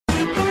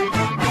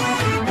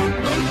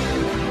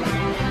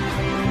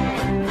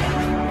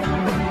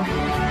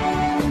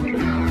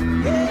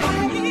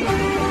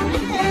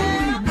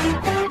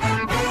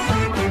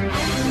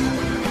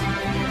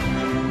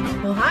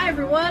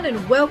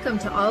Welcome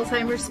to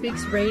Alzheimer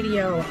Speaks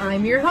Radio.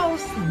 I'm your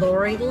host,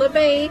 Lori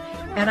LeBay,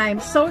 and I'm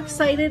so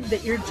excited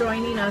that you're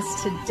joining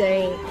us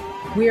today.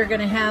 We are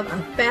going to have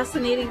a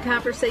fascinating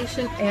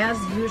conversation as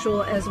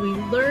usual as we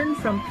learn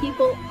from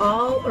people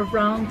all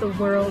around the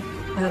world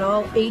at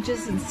all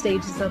ages and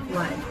stages of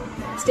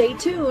life. Stay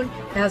tuned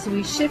as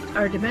we shift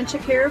our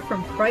dementia care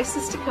from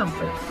crisis to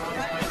comfort.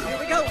 Here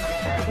we go.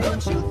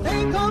 What you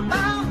think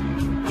about,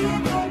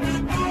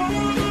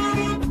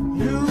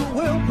 you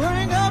will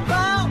bring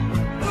about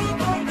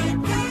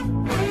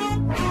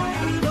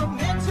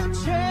dementia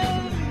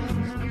change.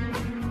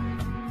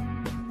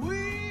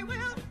 We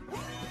will.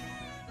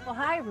 Well,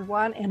 hi,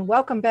 everyone, and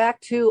welcome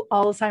back to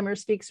Alzheimer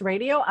Speaks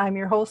Radio. I'm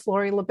your host,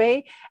 Lori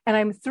LeBay, and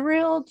I'm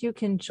thrilled you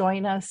can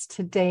join us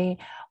today.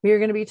 We are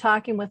going to be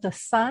talking with a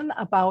son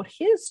about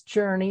his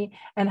journey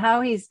and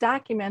how he's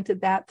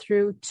documented that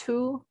through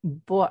 2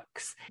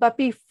 books. But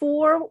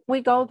before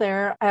we go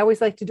there, I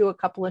always like to do a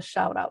couple of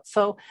shout outs.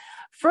 So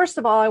first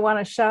of all, I want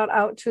to shout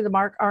out to the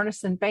Mark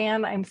Arneson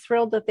Band. I'm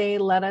thrilled that they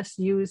let us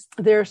use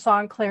their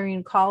song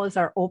Clarion Call as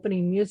our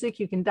opening music.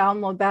 You can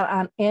download that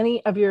on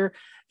any of your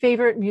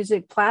favorite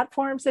music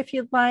platforms if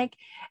you'd like.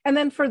 And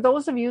then for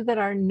those of you that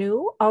are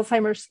new,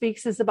 Alzheimer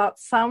Speaks is about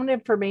sound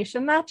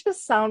information, not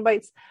just sound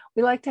bites.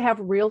 We like to have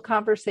real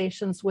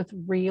conversations with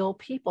real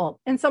people.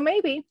 And so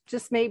maybe,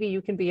 just maybe,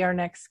 you can be our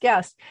next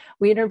guest.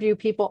 We interview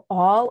people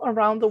all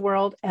around the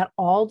world at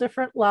all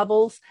different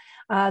levels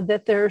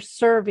that they're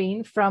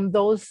serving, from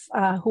those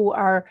who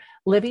are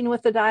living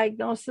with the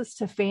diagnosis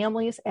to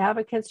families,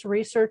 advocates,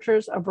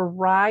 researchers, a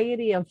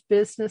variety of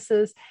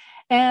businesses,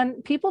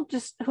 and people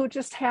who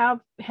just have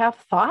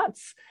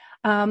thoughts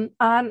on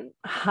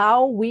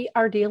how we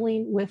are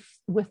dealing with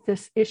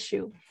this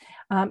issue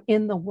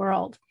in the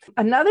world.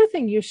 Another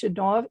thing you should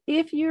know of,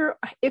 if you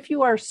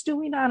are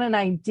stewing on an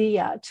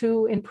idea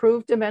to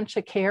improve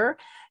dementia care,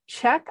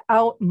 check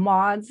out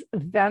Maud's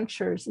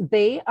Ventures.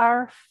 They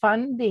are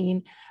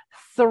funding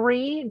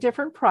 3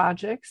 different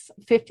projects,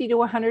 $50,000 to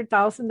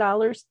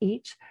 $100,000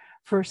 each,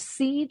 for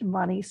seed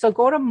money. So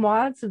go to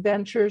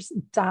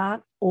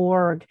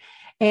maudsventures.org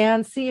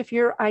and see if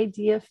your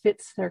idea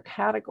fits their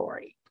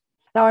category.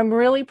 Now, I'm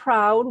really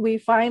proud. We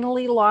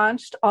finally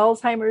launched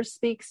Alzheimer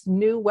Speaks'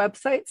 new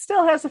website.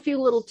 Still has a few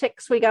little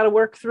ticks we got to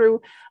work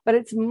through, but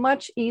it's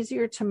much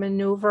easier to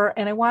maneuver.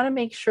 And I want to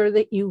make sure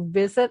that you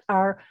visit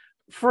our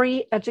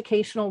free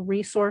educational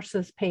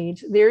resources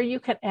page. There you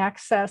can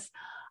access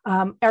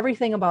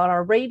everything about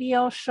our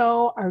radio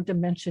show, our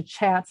Dementia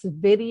Chats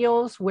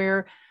videos,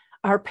 where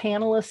our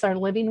panelists are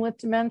living with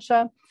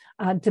dementia,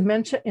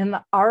 Dementia in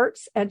the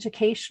Arts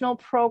educational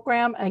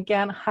program,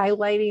 again,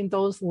 highlighting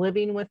those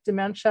living with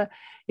dementia.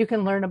 You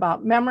can learn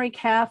about memory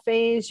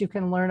cafes. You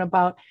can learn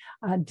about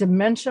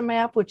Dementia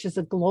Map, which is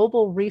a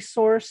global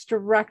resource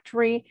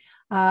directory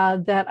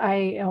that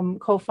I am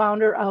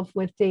co-founder of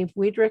with Dave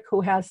Wiedrich,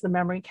 who has the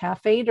Memory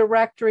Cafe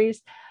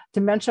directories,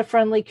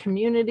 dementia-friendly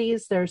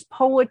communities. There's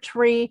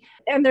poetry,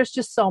 and there's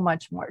just so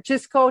much more.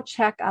 Just go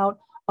check out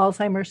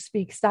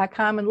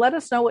alzheimerspeaks.com and let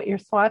us know what your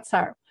thoughts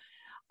are.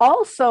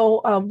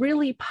 Also, a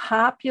really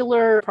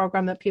popular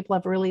program that people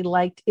have really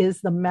liked is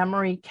the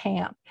Memory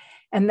Camp.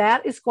 And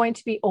that is going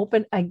to be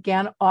open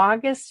again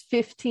August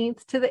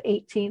 15th to the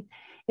 18th.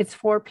 It's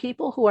for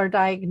people who are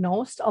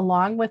diagnosed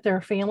along with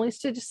their families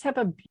to just have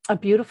a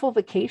beautiful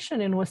vacation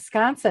in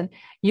Wisconsin.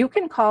 You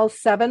can call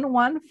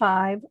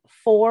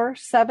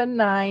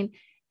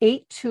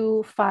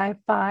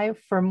 715-479-8255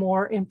 for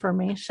more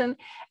information.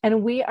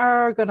 And we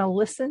are going to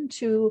listen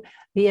to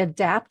the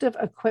Adaptive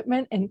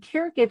Equipment and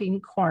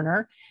Caregiving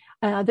Corner.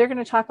 They're going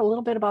to talk a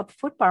little bit about the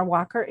footbar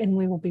walker, and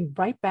we will be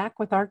right back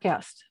with our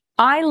guest.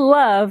 I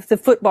love the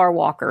footbar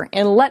walker,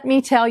 and let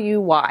me tell you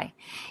why.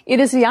 It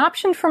is the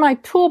option for my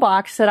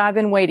toolbox that I've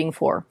been waiting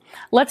for.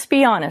 Let's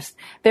be honest,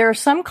 there are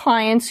some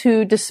clients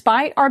who,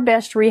 despite our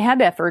best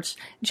rehab efforts,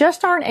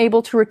 just aren't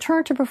able to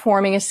return to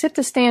performing a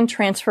sit-to-stand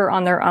transfer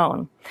on their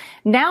own.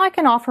 Now I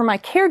can offer my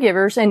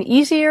caregivers an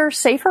easier,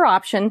 safer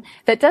option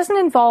that doesn't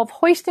involve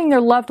hoisting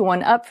their loved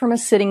one up from a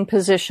sitting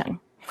position.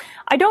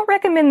 I don't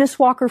recommend this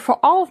walker for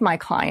all of my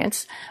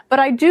clients, but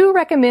I do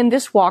recommend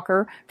this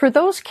walker for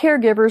those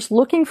caregivers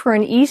looking for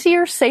an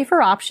easier, safer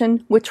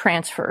option with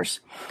transfers.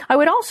 I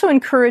would also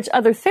encourage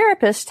other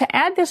therapists to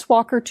add this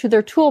walker to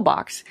their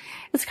toolbox.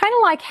 It's kind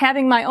of like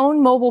having my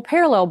own mobile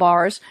parallel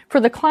bars for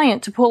the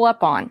client to pull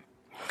up on.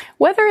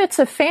 Whether it's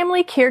a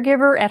family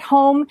caregiver at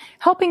home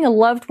helping a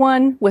loved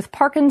one with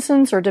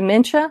Parkinson's or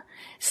dementia,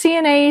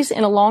 CNAs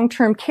in a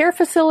long-term care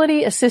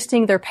facility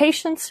assisting their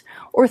patients,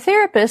 or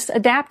therapists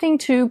adapting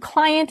to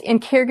client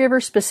and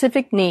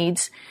caregiver-specific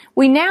needs,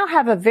 we now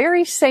have a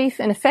very safe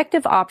and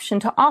effective option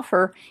to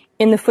offer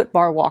in the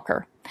footbar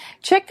walker.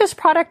 Check this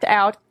product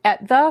out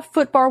at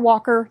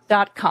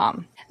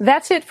thefootbarwalker.com.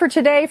 That's it for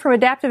today from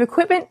Adaptive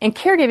Equipment and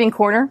Caregiving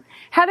Corner.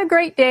 Have a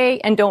great day,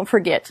 and don't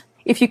forget,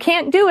 if you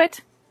can't do it,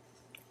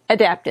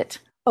 adapt it.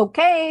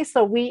 Okay,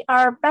 so we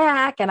are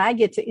back, and I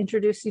get to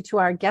introduce you to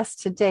our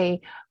guest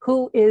today,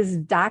 who is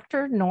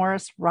Dr.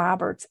 Norris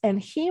Roberts, and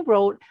he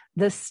wrote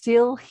the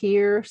Still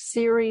Here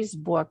series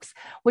books,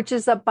 which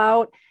is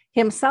about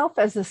himself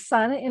as a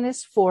son in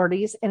his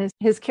 40s and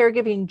his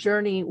caregiving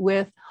journey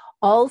with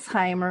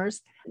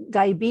Alzheimer's,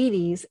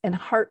 diabetes, and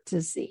heart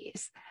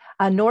disease.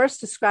 Norris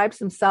describes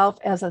himself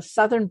as a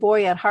Southern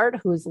boy at heart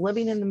who's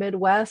living in the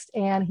Midwest,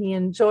 and he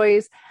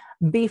enjoys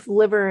beef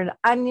liver and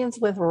onions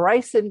with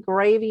rice and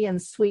gravy and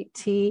sweet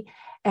tea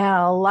and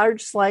a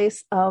large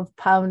slice of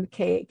pound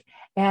cake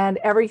and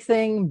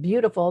everything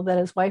beautiful that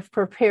his wife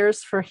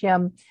prepares for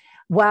him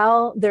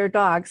while their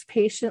dogs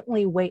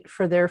patiently wait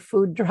for their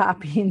food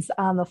droppings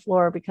on the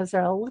floor because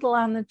they're a little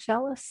on the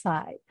jealous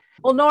side.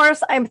 Well,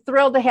 Norris, I'm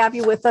thrilled to have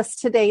you with us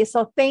today.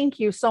 So thank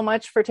you so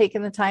much for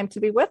taking the time to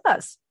be with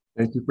us.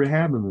 Thank you for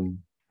having me.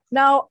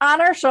 Now,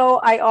 on our show,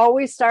 I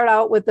always start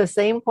out with the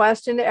same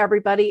question to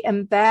everybody,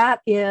 and that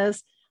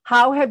is,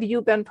 how have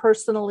you been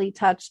personally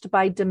touched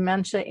by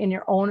dementia in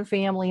your own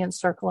family and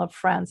circle of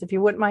friends? If you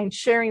wouldn't mind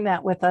sharing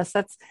that with us,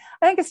 I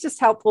think it's just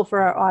helpful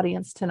for our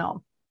audience to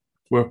know.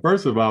 Well,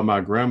 first of all, my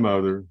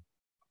grandmother,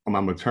 on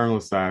my maternal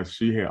side,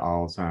 she had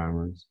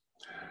Alzheimer's.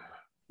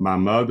 My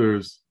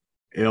mother's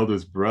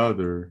eldest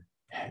brother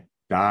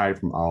died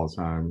from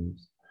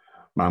Alzheimer's.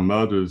 My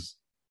mother's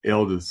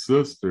eldest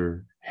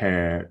sister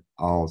had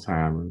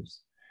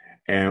Alzheimer's.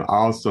 And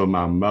also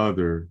my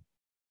mother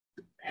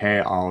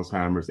had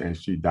Alzheimer's and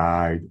she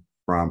died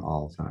from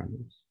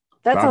Alzheimer's.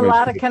 That's a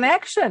lot of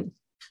connection.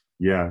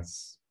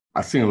 Yes.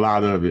 I've seen a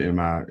lot of it in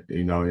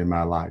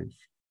my life.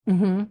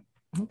 Mm-hmm.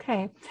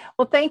 Okay.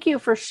 Well, thank you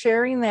for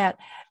sharing that.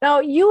 Now,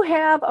 you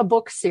have a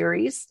book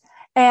series,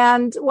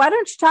 and why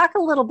don't you talk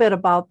a little bit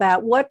about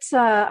that? What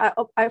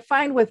I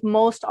find with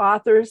most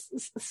authors,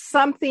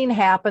 something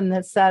happened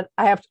that said,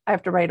 I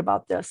have to write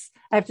about this.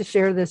 I have to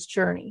share this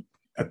journey.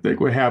 I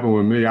think what happened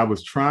with me, I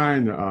was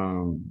trying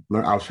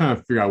to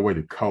figure out a way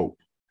to cope.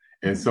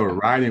 And so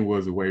writing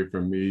was a way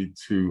for me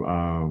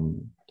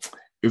to,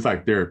 it was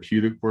like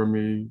therapeutic for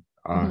me.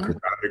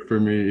 Cathartic for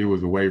me. It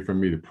was a way for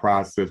me to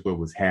process what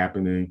was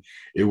happening.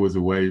 It was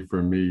a way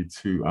for me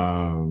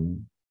to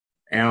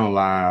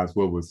analyze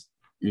what was,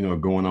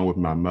 going on with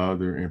my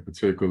mother in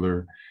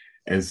particular.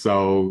 And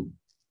so,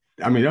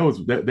 I mean,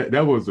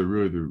 that was the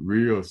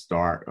real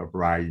start of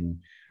writing.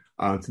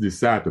 To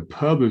decide to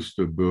publish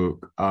the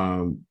book,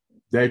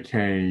 that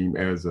came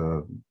as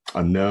a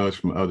nudge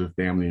from other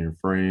family and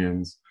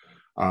friends.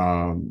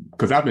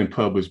 Because I've been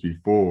published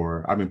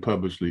before. I've been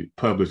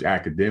published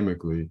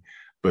academically,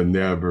 but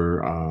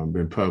never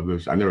been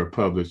published. I never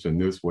published in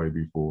this way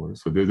before.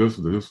 So this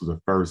was a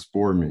first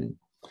for me.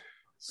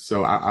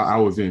 So I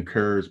was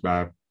encouraged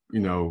by,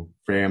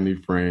 family,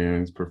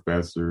 friends,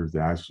 professors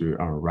that I should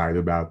write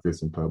about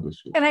this and publish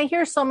it. And I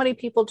hear so many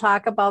people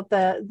talk about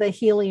the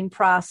healing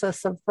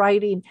process of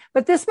writing,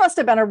 but this must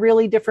have been a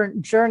really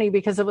different journey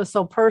because it was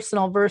so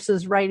personal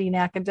versus writing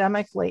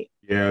academically.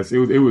 Yes, it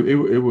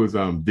was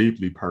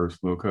deeply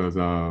personal because,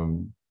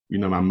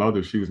 my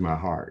mother, she was my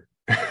heart.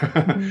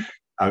 Mm-hmm.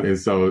 And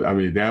so, I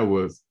mean, that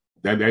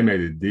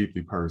made it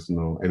deeply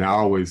personal. And I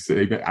always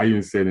say, I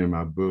even said in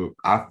my book,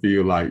 I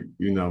feel like,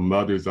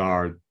 mothers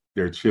are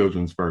their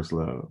children's first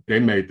love. They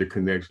made the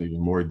connection even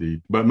more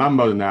deep. But my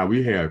mother and I,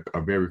 we had a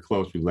very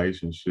close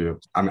relationship.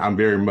 I'm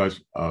very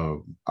much a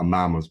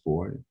mama's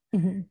boy.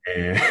 Mm-hmm.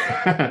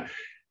 And,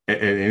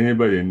 and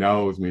anybody that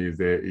knows me is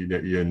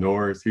that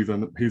Norris, he's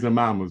a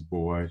mama's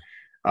boy.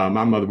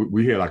 My mother,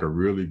 we had like a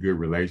really good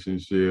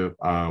relationship.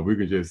 We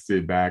could just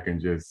sit back and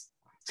just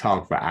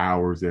talk for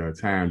hours at a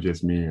time,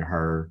 just me and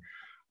her.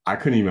 I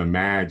couldn't even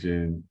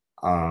imagine,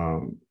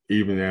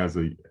 even as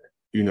a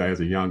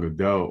young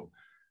adult,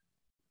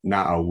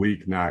 not a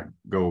week not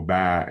go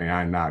by and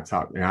I not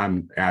talk,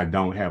 and I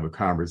don't have a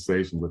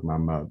conversation with my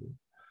mother.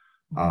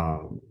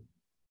 Mm-hmm.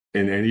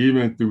 And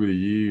even through the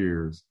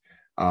years,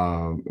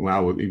 when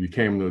I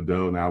became an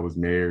adult and I was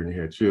married and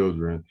had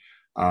children,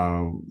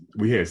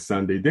 we had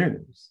Sunday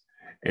dinners.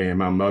 And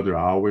my mother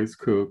always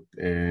cooked,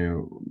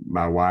 and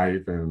my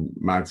wife and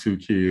my two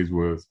kids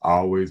was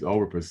always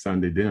over for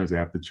Sunday dinners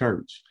after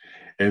church.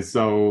 And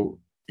so,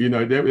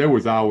 there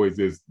was always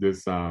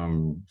this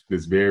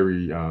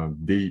very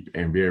deep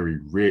and very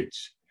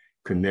rich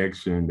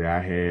connection that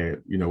I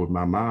had, with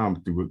my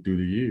mom through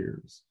the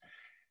years.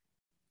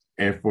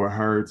 And for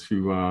her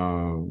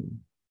to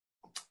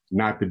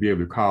not to be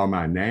able to call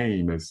my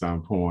name at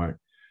some point,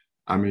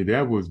 I mean,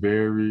 that was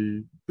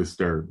very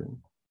disturbing,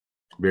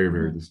 very,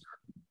 very disturbing.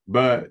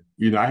 But,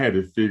 I had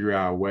to figure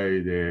out a way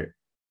that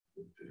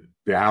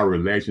our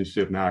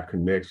relationship and our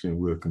connection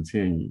will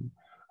continue,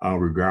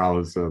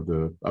 regardless of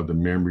the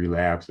memory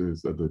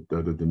lapses, of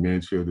the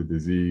dementia, the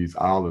disease,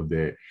 all of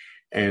that.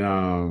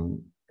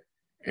 And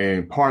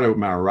part of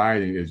my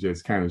writing is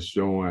just kind of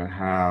showing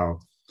how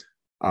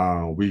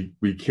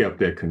we kept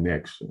that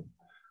connection.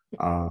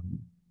 I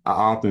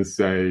often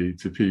say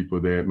to people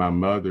that my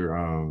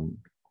mother,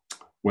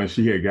 when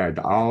she had got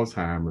the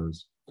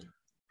Alzheimer's,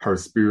 her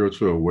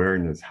spiritual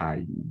awareness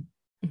heightened,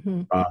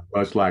 mm-hmm.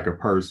 Much like a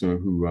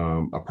person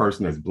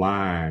that's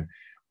blind,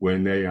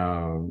 when they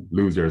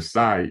lose their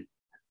sight,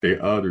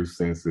 their other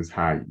senses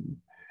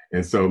heighten.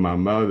 And so my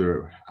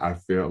mother, I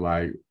felt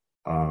like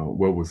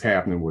what was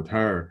happening with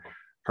her,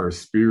 her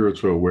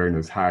spiritual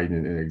awareness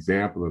heightened. An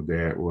example of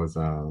that was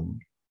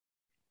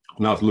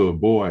when I was a little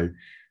boy,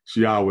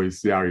 she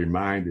always said I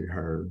reminded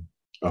her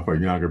of her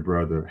younger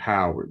brother,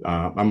 Howard.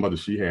 My mother,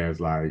 she has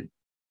like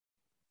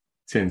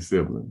 10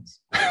 siblings.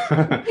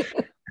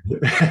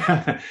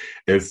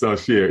 And so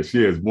she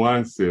has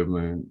one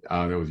sibling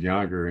that was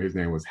younger. His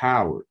name was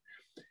Howard.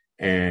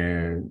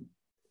 And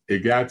it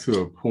got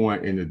to a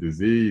point in the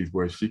disease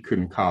where she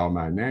couldn't call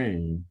my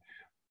name,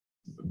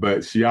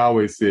 but she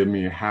always said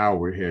me and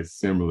Howard had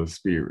similar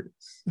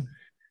spirits.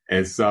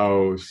 And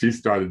so she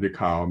started to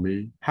call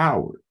me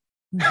Howard.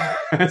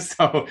 And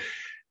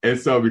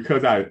so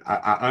because I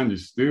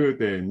understood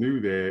that and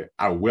knew that,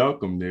 I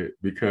welcomed it,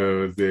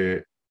 because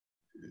that,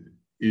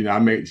 you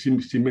know,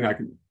 she may not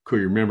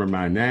could remember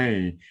my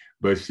name,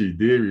 but she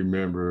did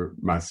remember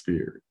my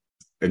spirit.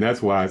 And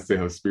that's why I say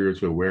her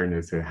spiritual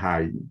awareness had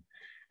heightened.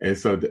 And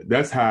so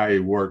that's how it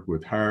worked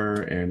with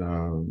her.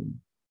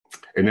 And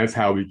that's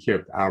how we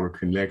kept our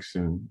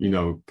connection, you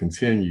know,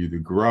 continue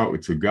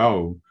to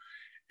go.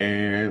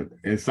 And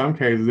in some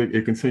cases,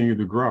 it continued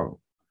to grow.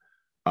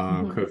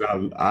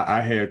 Because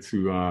I had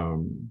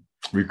to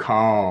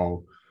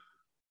recall,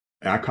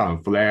 I call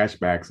them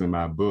flashbacks in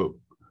my book,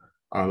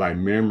 like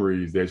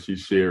memories that she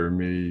shared with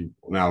me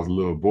when I was a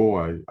little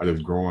boy, I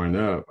just growing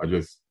up,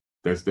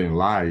 that's in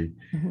life.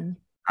 Mm-hmm.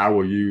 I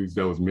will use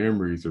those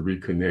memories to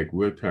reconnect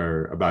with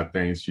her about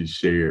things she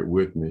shared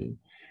with me.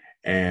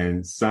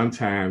 And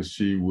sometimes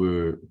she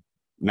would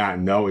not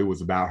know it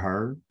was about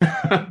her.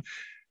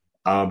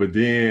 But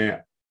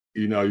then,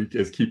 you know, you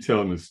just keep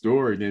telling the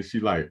story. Then she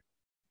like,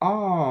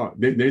 oh,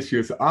 then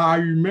she'll say, oh, I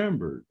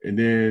remember. And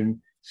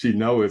then she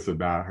know it's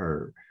about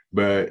her.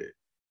 But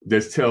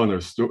just telling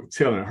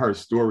her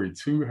story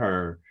to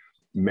her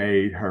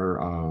made her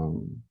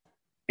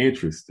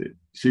interested.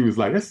 She was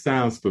like, that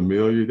sounds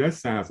familiar. That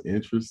sounds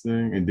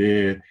interesting. And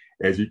then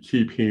as you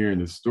keep hearing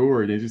the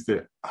story, then she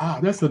said, oh,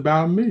 that's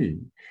about me.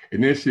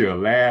 And then she'll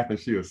laugh and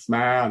she'll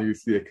smile and you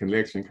see a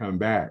connection come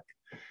back.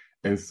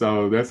 And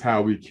so that's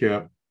how we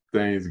kept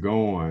things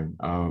going,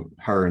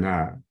 her and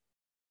I.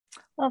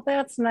 Well,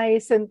 that's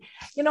nice. And,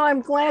 you know, I'm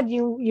glad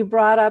you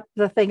brought up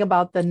the thing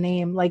about the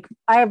name. Like,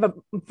 I have a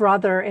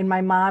brother and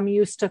my mom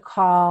used to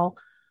call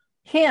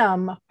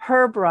him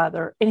her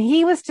brother, and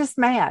he was just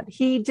mad.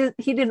 He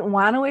didn't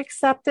want to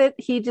accept it.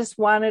 He just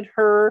wanted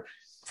her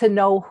to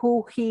know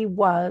who he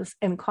was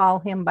and call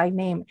him by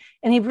name.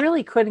 And he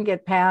really couldn't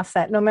get past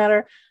that, no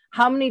matter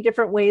how many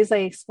different ways I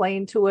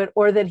explained to it,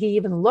 or that he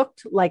even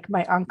looked like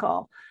my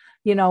uncle.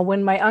 You know,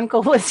 when my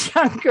uncle was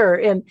younger,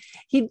 and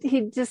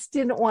he just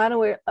didn't want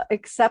to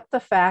accept the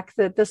fact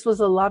that this was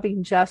a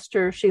loving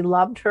gesture. She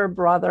loved her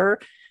brother.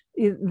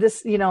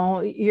 This, you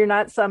know, you're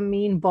not some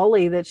mean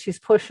bully that she's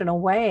pushing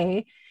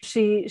away.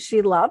 She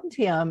loved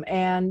him,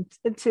 and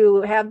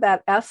to have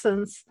that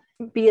essence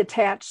be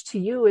attached to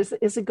you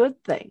is a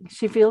good thing.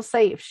 She feels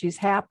safe. She's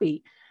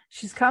happy.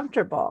 She's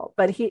comfortable,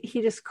 but he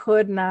just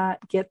could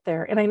not get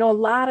there. And I know a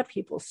lot of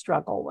people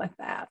struggle with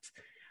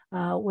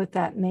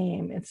that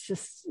name. It's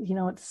just, you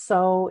know, it's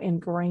so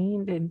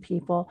ingrained in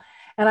people.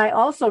 And I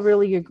also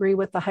really agree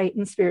with the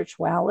heightened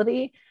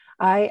spirituality.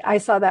 I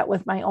saw that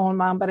with my own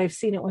mom, but I've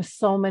seen it with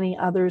so many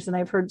others, and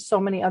I've heard so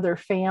many other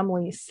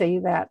families say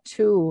that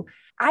too.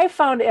 I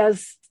found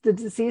as the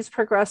disease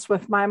progressed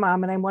with my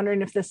mom, and I'm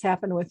wondering if this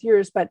happened with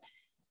yours, but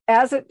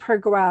as it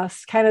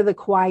progressed, kind of the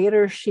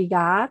quieter she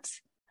got,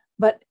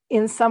 but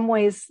in some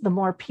ways, the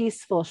more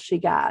peaceful she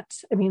got.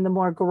 I mean, the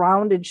more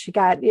grounded she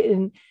got,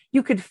 and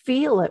you could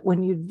feel it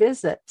when you'd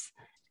visit.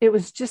 It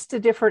was just a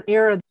different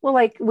era. Well,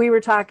 like we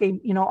were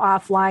talking, you know,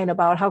 offline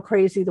about how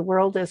crazy the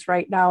world is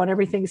right now and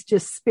everything's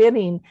just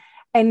spinning.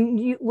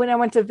 And when I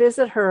went to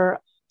visit her,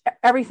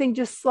 everything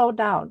just slowed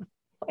down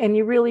and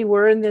you really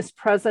were in this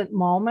present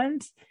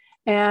moment.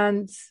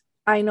 And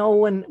I know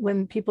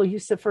when people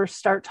used to first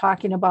start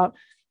talking about,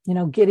 you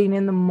know, getting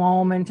in the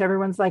moment,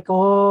 everyone's like,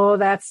 oh,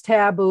 that's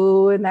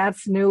taboo and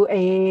that's new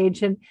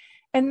age. And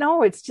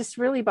no, it's just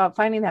really about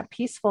finding that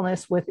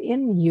peacefulness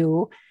within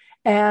you.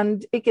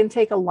 And it can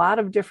take a lot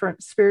of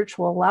different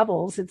spiritual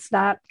levels. It's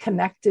not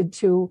connected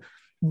to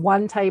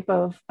one type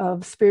of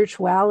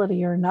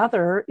spirituality or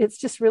another. It's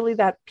just really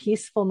that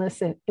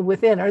peacefulness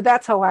within, or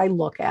that's how I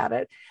look at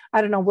it. I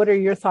don't know. What are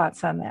your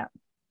thoughts on that?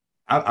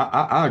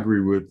 I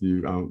agree with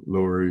you,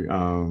 Lori.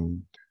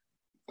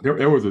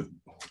 There was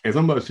as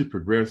much as she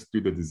progressed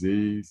through the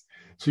disease,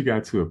 she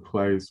got to a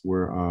place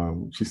where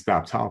she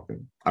stopped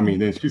talking. I mean,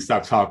 then she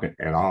stopped talking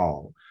at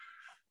all.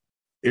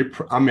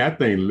 I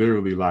think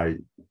literally like,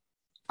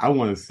 I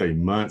want to say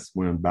months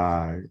went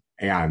by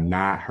and I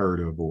not heard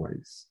her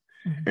voice.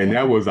 Mm-hmm. And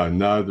that was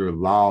another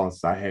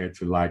loss I had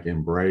to like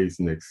embrace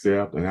and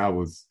accept. And I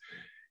was,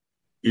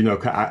 you know,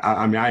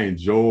 I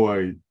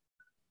enjoyed,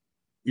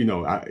 you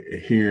know,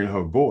 hearing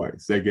her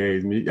voice. They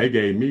gave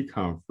me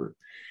comfort.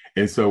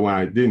 And so when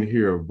I didn't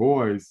hear her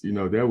voice, you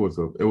know, it was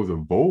a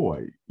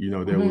void, you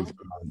know, was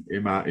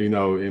in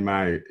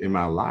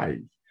my life.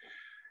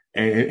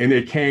 And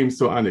it came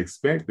so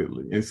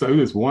unexpectedly. And so it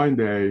was one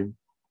day,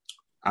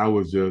 I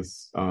was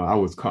just I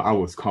was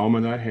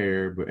combing her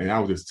hair, and I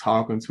was just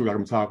talking to her like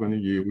I'm talking to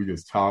you. We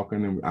just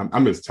talking, and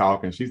I'm just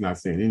talking. She's not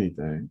saying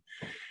anything.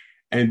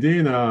 And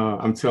then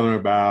I'm telling her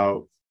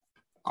about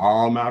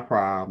all my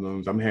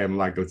problems. I'm having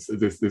like this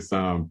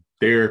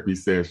therapy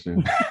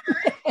session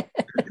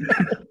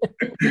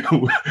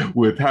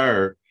with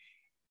her.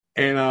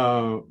 And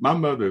my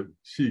mother,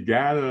 she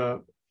got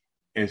up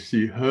and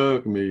she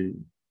hugged me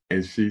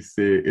and she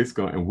said,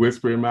 and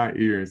whispered in my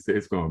ear and said,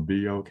 it's going to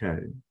be okay.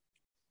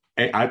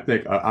 And I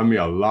think,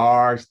 a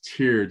large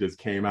tear just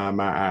came out of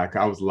my eye.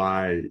 I was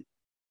like,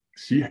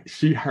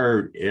 she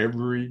heard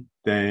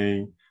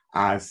everything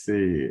I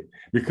said,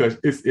 because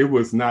it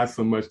was not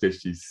so much that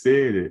she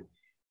said it.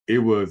 It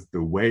was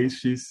the way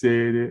she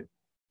said it.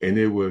 And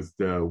it was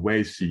the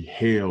way she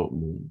held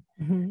me.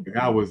 Mm-hmm. And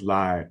I was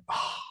like,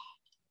 oh.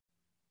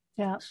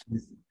 Yeah.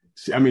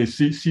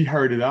 She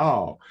heard it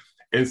all.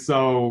 And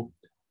so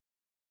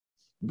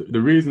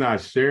the reason I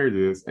shared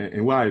this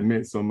and why it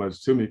meant so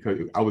much to me,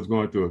 because I was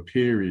going through a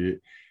period,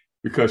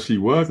 because she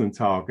wasn't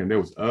talking. There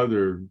was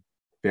other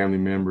family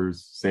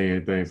members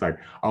saying things like,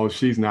 oh,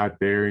 she's not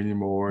there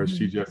anymore. Mm-hmm.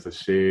 She's just a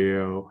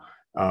shell.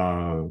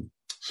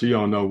 She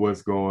don't know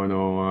what's going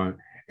on.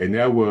 And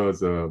that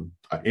was an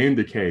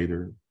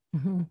indicator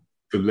mm-hmm.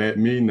 to let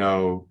me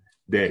know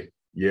that,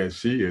 yeah,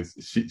 she is.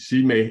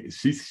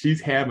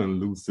 She's having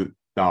lucid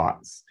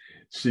thoughts.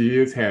 She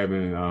is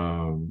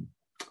having,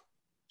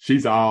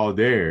 she's all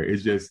there.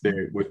 It's just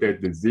that with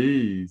that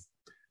disease,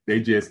 they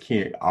just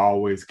can't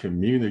always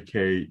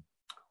communicate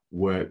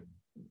what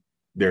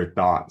their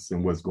thoughts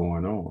and what's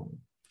going on.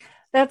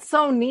 That's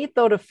so neat,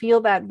 though, to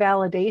feel that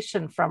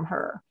validation from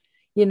her,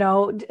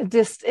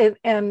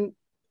 and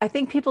I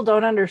think people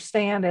don't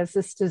understand, as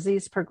this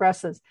disease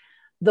progresses,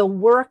 the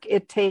work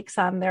it takes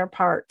on their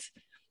part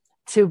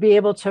to be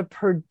able to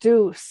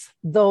produce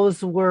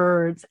those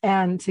words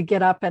and to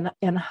get up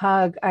and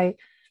hug. I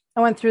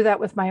went through that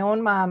with my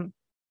own mom.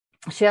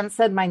 She hadn't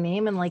said my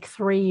name in like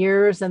 3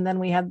 years. And then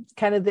we had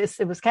kind of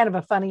it was kind of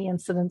a funny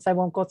incident. I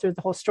won't go through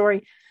the whole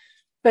story,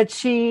 but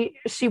she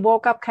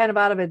woke up kind of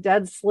out of a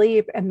dead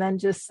sleep and then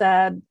just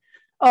said,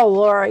 oh,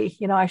 Lori,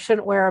 I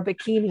shouldn't wear a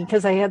bikini,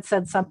 because I had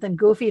said something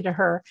goofy to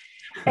her.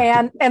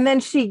 And then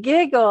she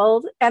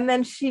giggled, and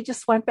then she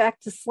just went back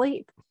to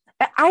sleep.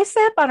 I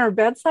sat on her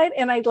bedside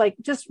and I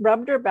just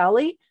rubbed her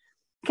belly,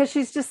 because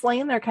she's just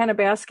laying there kind of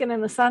basking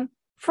in the sun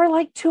for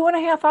like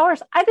 2.5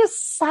 hours. I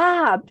just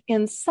sobbed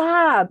and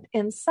sobbed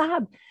and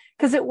sobbed,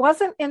 because it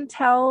wasn't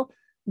until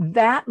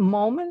that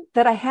moment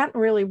that I hadn't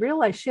really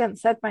realized she hadn't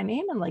said my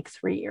name in like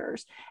 3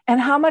 years,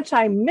 and how much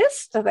I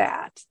missed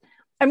that.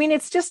 I mean,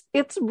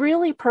 it's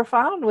really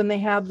profound when they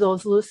have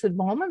those lucid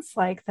moments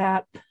like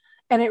that.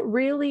 And it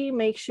really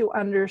makes you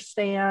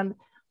understand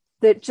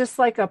that, just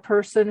like a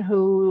person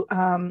who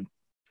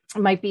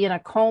might be in a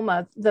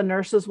coma, the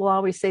nurses will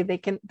always say they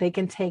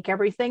can take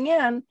everything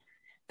in.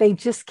 They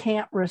just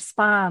can't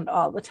respond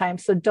all the time.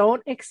 So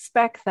don't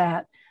expect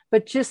that,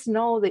 but just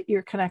know that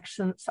your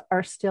connections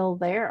are still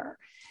there.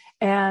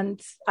 And,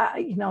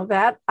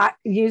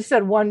 you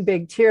said one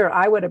big tear,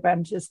 I would have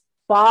been just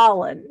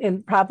bawling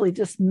and probably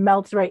just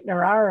melts right in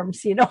her arms,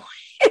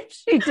 if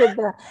she did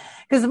that.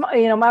 Because,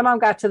 my mom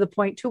got to the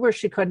point too where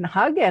she couldn't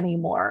hug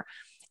anymore.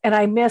 And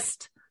I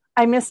missed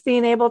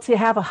being able to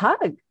have a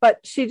hug, but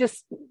she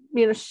just,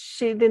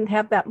 she didn't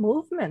have that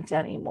movement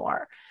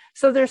anymore.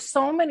 So there's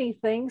so many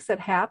things that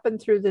happen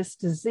through this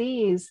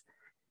disease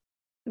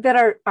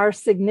that are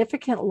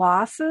significant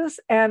losses.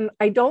 And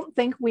I don't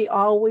think we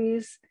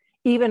always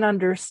even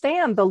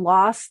understand the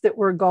loss that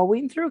we're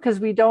going through, because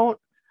we don't.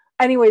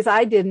 Anyways,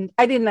 I didn't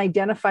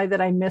identify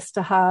that I missed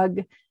a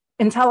hug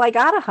until I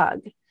got a hug.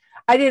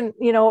 I didn't,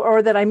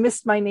 or that I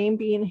missed my name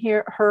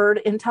being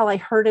heard until I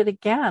heard it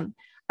again.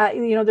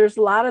 There's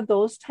a lot of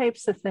those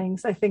types of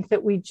things I think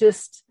that we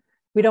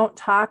don't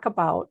talk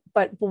about,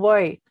 but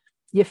boy,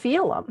 you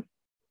feel them.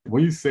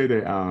 When you say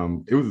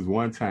that, it was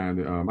one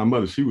time that my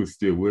mother, she was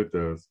still with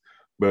us,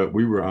 but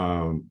we were,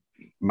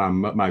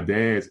 my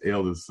dad's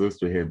eldest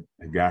sister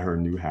had got her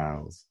new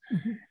house.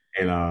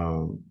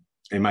 Mm-hmm.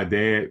 And my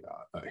dad,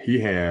 he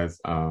has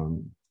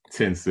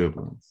 10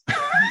 siblings.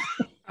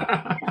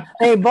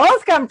 They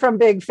both come from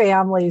big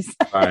families.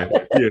 Right.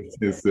 He has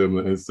 10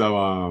 siblings. And so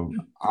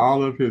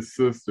all of his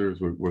sisters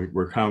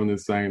were coming to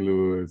St.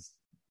 Louis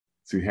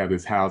to have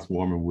this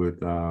housewarming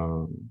with,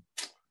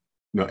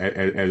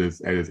 at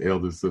his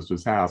eldest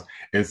sister's house.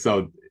 And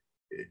so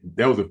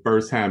that was the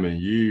first time in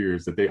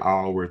years that they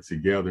all were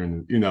together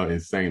in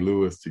St.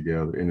 Louis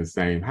together in the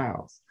same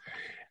house.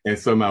 And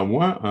so my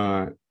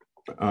one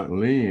Aunt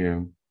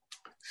Lynn,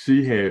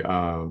 she had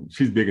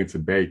she's big into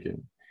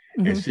baking,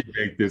 mm-hmm. and she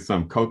baked this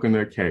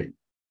coconut cake.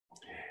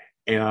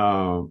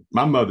 And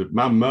my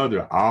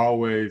mother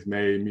always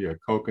made me a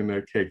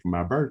coconut cake for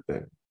my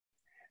birthday.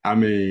 I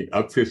mean,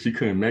 up till she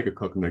couldn't make a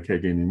coconut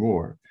cake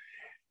anymore.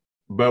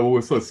 But what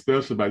was so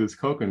special about this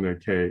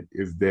coconut cake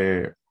is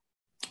that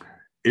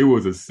it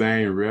was the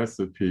same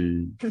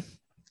recipe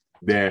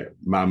that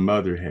my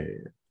mother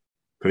had.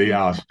 Because they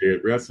all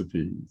shared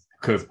recipes.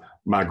 because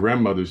my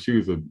grandmother, she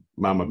was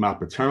my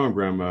paternal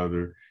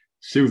grandmother,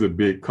 she was a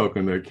big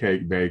coconut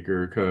cake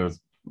baker, because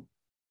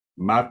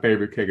my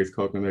favorite cake is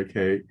coconut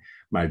cake.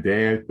 My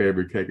dad's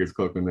favorite cake is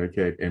coconut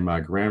cake, and my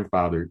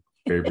grandfather's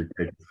favorite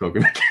cake is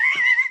coconut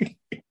cake.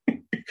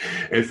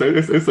 And so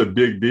it's a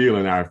big deal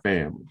in our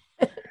family.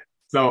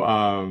 So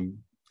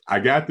I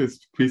got this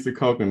piece of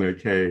coconut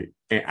cake,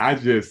 and I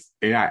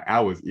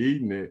was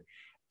eating it,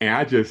 and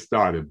I just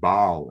started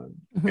bawling.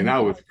 Mm-hmm. And I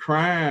was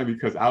crying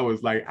because I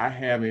was like, I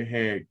haven't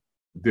had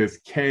this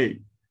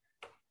cake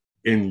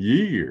in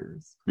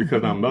years,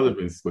 because my mother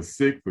was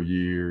sick for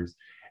years.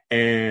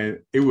 And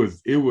it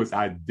was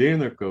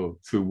identical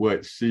to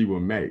what she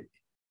would make,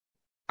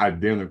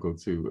 identical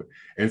to it.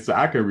 And so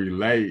I can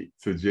relate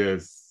to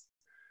just,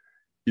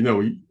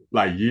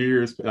 like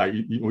years, like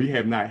we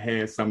have not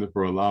had something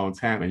for a long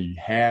time, and you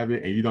have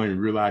it and you don't even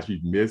realize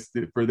you've missed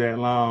it for that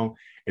long.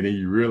 And then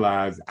you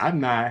realize I've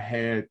not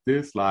had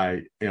this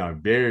like in a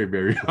very,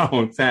 very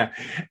long time.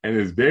 And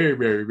it's very,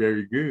 very,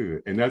 very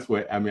good. And that's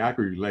what, I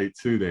can relate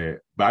to that.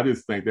 But I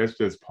just think that's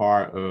just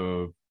part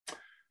of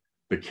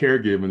the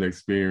caregiving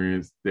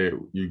experience that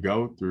you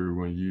go through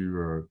when you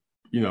are,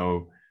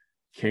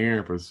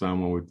 caring for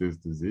someone with this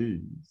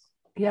disease.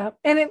 Yeah.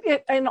 And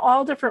it in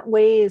all different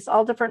ways,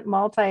 all different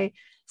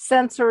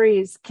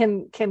multi-sensories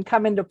can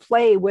come into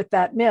play with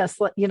that miss.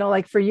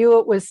 Like for you,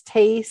 it was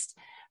taste.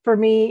 For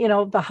me,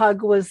 the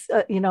hug was,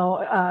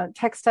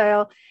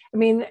 textile.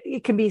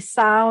 It can be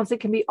sounds, it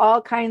can be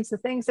all kinds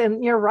of things.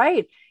 And you're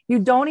right. You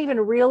don't even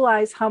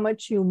realize how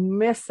much you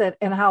miss it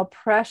and how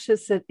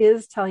precious it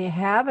is till you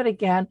have it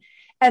again.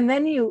 And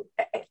then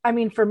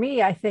for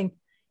me, I think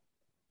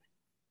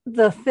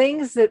the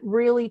things that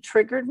really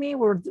triggered me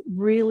were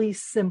really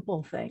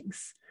simple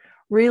things,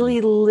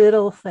 really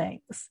little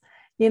things.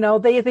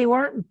 They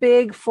weren't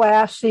big,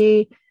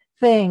 flashy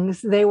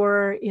things. They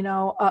were,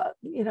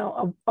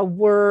 a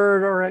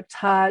word or a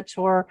touch,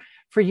 or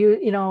for you,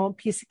 a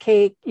piece of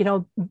cake,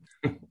 and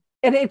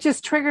it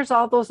just triggers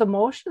all those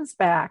emotions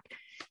back,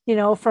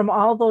 from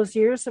all those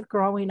years of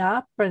growing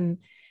up and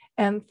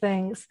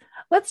things.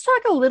 Let's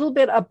talk a little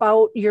bit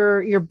about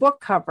your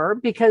book cover,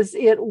 because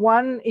it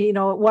won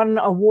an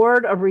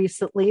award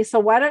recently. So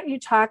why don't you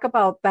talk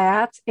about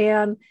that,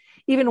 and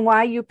even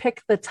why you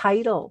picked the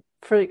title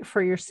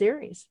for your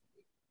series?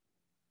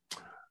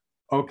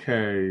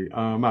 Okay,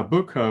 my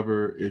book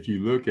cover, if you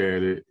look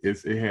at it,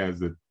 it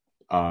has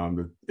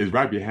it's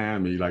right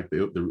behind me, like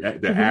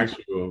the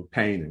actual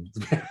paintings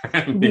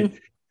behind me.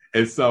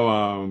 And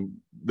so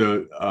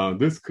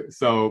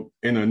so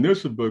in the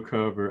initial book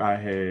cover I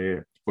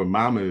had for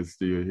Mama Is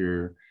Still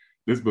Here,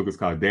 this book is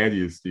called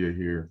Daddy Is Still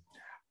Here.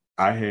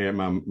 I had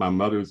my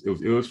mother's, it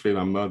was illustrated.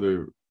 My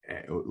mother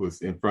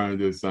was in front of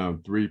this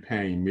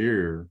 3-pane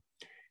mirror,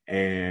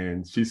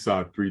 and she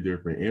saw 3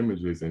 different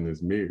images in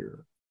this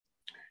mirror.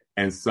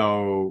 And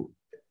so,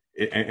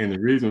 and the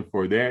reason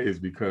for that is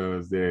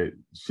because that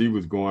she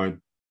was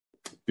going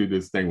through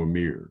this thing with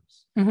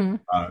mirrors.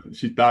 Mm-hmm.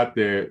 She thought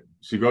that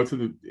she'd go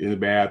in the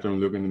bathroom,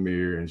 look in the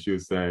mirror, and she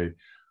would say,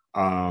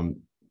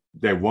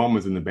 that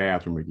woman's in the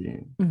bathroom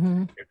again.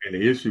 Mm-hmm. And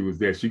the issue was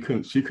that she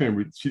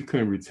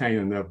couldn't retain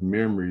enough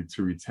memory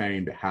to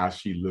retain how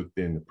she looked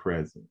in the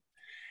present.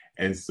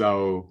 And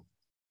so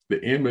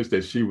the image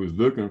that she was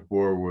looking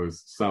for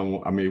was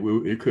someone,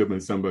 it could have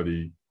been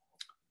somebody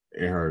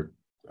in her,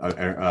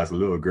 as a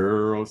little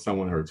girl,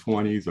 someone in her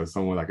 20s, or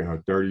someone like in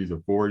her 30s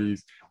or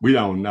 40s. We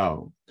don't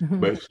know. Mm-hmm.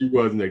 But she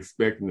wasn't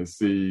expecting to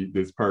see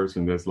this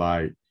person that's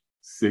like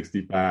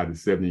 65 to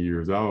 70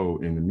 years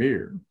old in the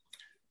mirror.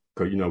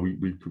 Because,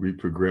 we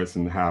progress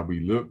in how we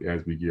look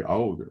as we get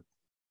older.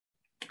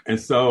 And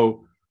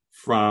so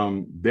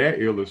from that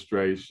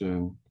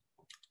illustration,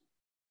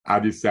 I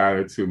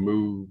decided to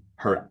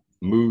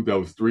move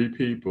those 3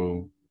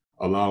 people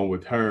along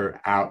with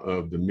her out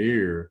of the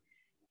mirror,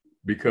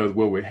 because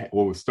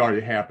what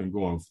started happening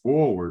going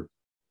forward,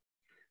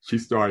 she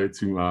started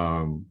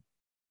to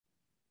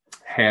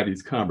have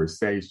these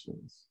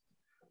conversations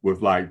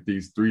with like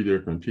these 3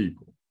 different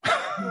people.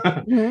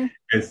 Mm-hmm.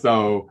 And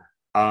so,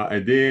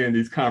 and then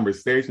these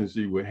conversations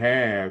she would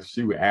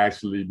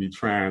actually be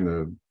trying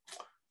to,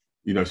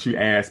 she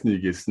asked me to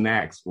get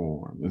snacks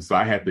for them. And so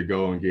I had to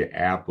go and get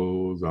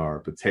apples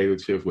or potato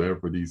chips, whatever,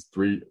 for these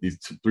three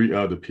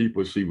other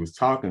people she was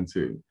talking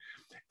to.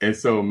 And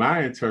so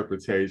my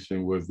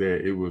interpretation was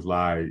that it was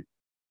like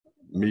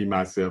me,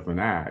 myself,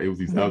 and I. It was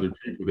these other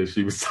people that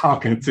she was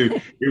talking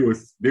to.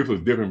 This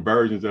was different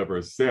versions of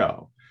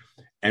herself.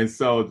 And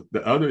so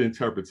the other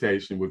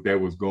interpretation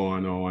that was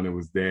going on, it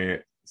was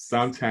that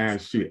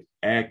sometimes she would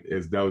act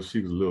as though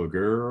she was a little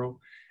girl.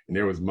 And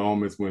there was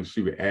moments when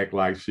she would act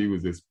like she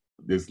was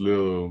this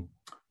little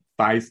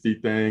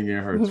feisty thing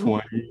in her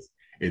 20s.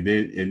 And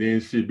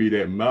then she'd be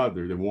that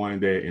mother, the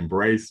one that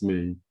embraced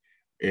me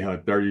in her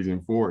 30s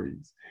and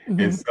 40s. Mm-hmm.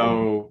 And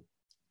so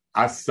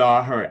I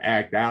saw her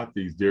act out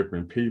these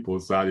different people.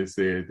 So I just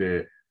said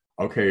that,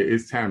 okay,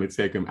 it's time to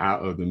take them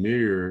out of the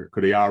mirror,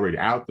 because they already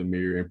out the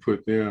mirror, and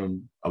put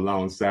them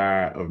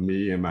alongside of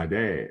me and my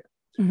dad.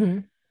 Mm-hmm.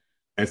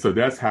 And so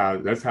that's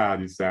how I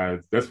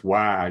decided. That's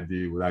why I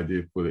did what I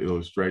did for the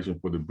illustration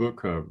for the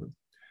book cover.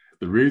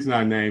 The reason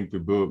I named the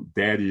book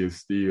 "Daddy Is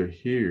Still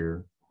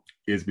Here"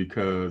 is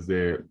because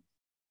that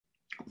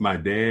my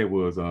dad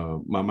was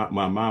my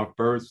mom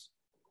first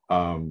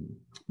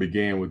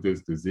began with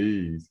this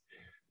disease.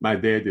 My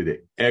dad did an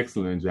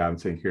excellent job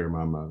taking care of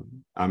my mother.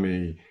 I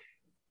mean,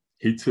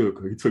 he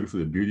took her to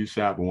the beauty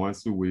shop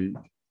once a week.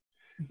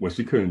 When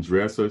she couldn't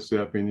dress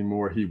herself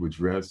anymore, he would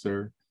dress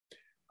her.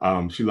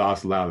 She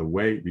lost a lot of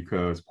weight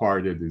because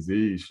part of the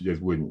disease, she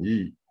just wouldn't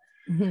eat.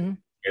 Mm-hmm.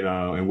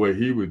 And what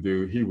he would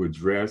do, he would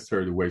dress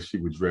her the way she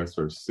would dress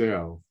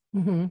herself.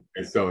 Mm-hmm.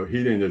 And so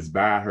he didn't just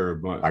buy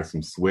her like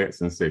some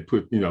sweats and say,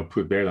 put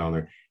that on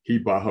her. He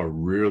bought her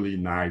really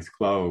nice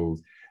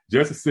clothes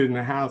just to sit in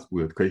the house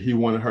with, because he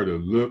wanted her to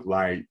look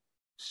like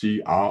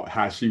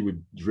how she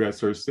would dress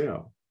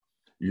herself,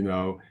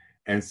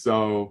 And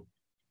so,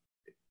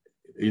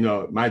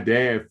 my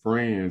dad's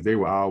friends, they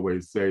would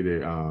always say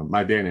that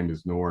my dad's name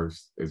is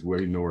Norris as well,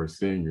 Norris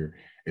Sr.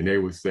 And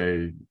they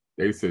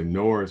said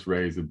Norris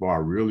raised the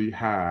bar really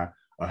high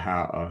of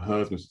how a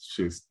husband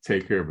should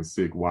take care of a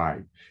sick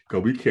wife.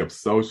 Because we kept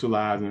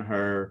socializing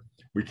her.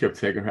 We kept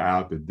taking her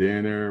out to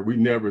dinner. We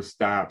never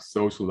stopped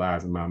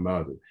socializing my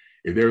mother.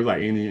 If there was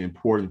like any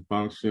important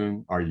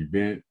function or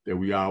event that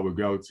we all would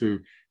go to,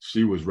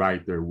 she was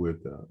right there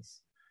with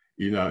us.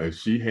 If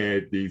she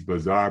had these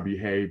bizarre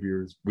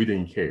behaviors, we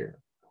didn't care.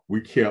 We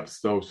kept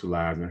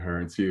socializing her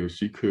until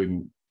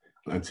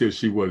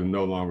she was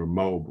no longer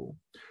mobile.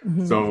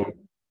 Mm-hmm. So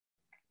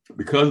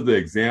because of the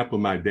example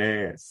my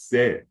dad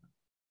set,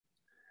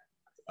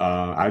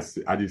 I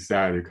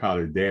decided to call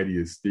it "Daddy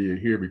Is Still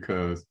Here,"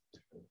 because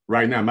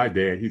right now my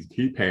dad,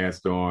 he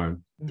passed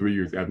on 3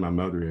 years after my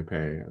mother had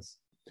passed.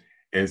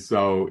 And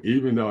so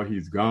even though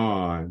he's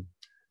gone,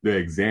 the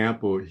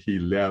example he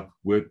left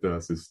with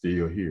us is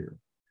still here.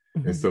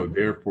 Mm-hmm. And so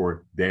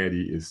therefore,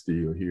 Daddy is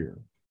still here.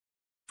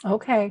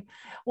 Okay.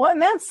 Well,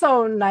 and that's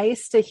so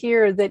nice to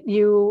hear that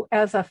you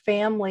as a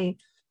family,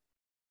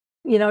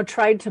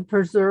 tried to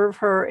preserve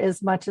her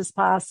as much as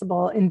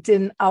possible and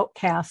didn't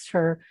outcast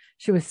her.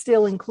 She was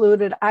still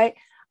included. I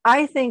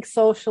think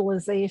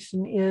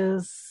socialization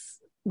is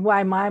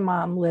why my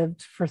mom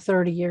lived for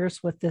 30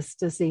 years with this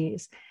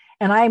disease.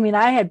 And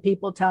I had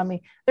people tell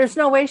me, there's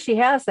no way she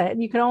has that.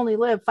 And you can only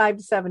live 5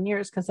 to 7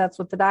 years because that's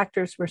what the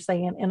doctors were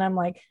saying. And I'm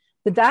like,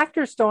 the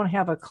doctors don't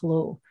have a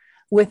clue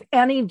with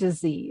any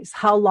disease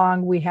how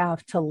long we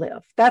have to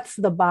live. That's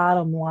the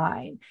bottom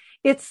line.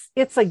 It's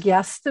a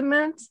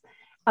guesstimate.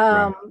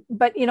 Right.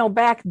 But,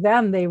 back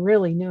then they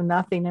really knew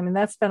nothing. I mean,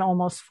 that's been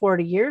almost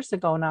 40 years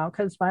ago now,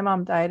 because my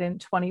mom died in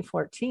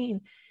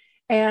 2014.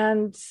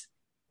 And,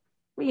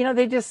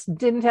 they just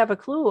didn't have a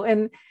clue.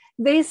 And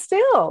they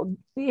still,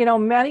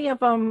 many of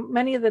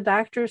the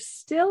doctors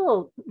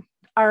still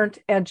aren't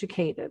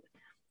educated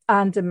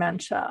on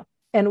dementia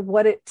and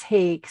what it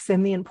takes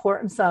and the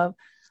importance of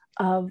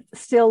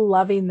still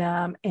loving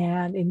them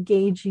and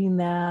engaging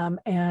them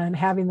and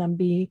having them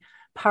be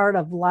part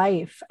of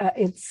life.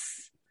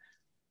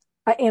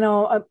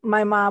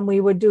 My mom,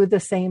 we would do the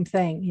same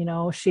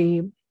thing.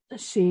 She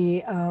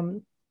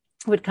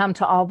would come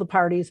to all the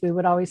parties. We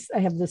would I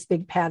have this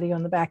big patio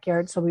in the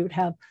backyard. So we would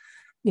have,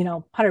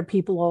 100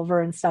 people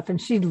over and stuff. And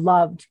she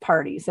loved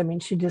parties. I mean,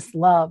 she just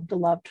loved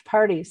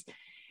parties.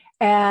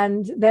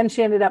 And then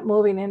she ended up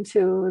moving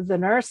into the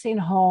nursing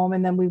home,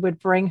 and then we would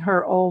bring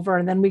her over,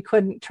 and then we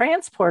couldn't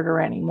transport her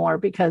anymore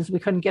because we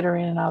couldn't get her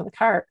in and out of the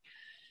cart.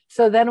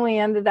 So then we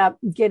ended up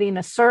getting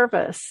a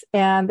service,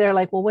 and they're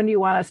like, well, when do you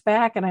want us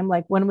back? And I'm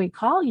like, when we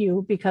call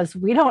you, because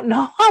we don't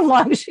know how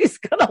long she's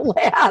going to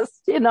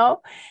last,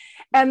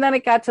 And then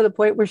it got to the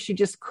point where she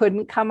just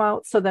couldn't come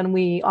out. So then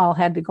we all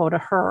had to go to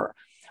her,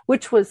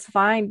 which was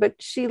fine, but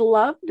she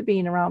loved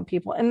being around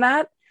people. And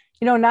that,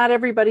 not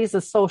everybody's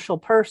a social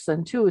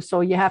person too. So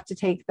you have to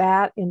take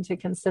that into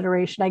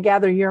consideration. I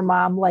gather your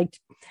mom liked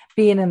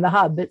being in the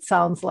hub, it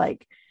sounds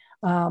like,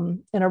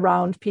 and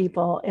around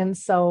people. And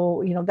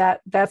so,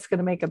 that's going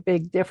to make a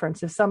big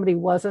difference. If somebody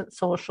wasn't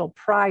social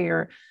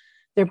prior,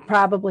 they're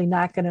probably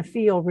not going to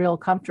feel real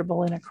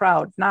comfortable in a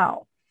crowd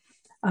now.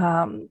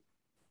 And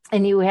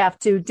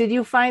did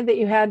you find that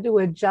you had to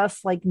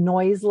adjust like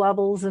noise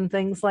levels and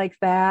things like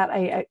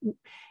that?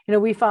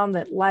 We found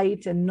that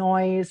light and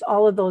noise,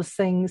 all of those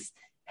things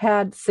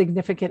had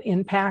significant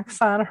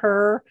impacts on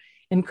her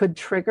and could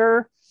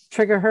trigger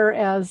her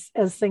as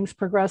things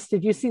progressed.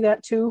 Did you see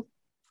that too?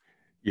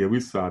 Yeah, we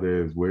saw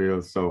that as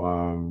well.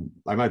 So,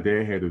 like my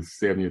dad had his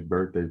 70th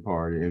birthday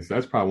party, and so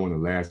that's probably one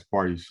of the last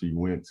parties she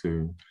went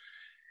to.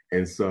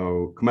 And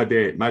so, my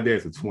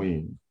dad's a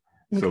twin.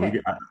 So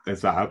okay.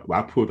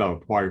 I pulled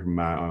out a party from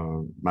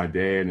my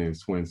dad and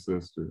his twin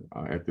sister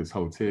at this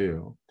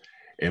hotel,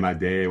 and my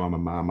dad and my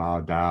mom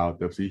all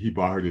dialed up. So he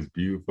bought her this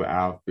beautiful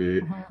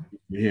outfit.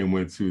 Me and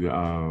went to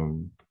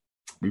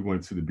we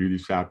went to the beauty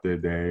shop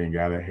that day and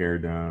got her hair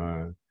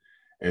done.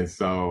 And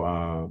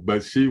so,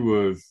 but she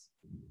was,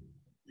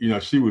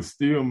 she was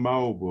still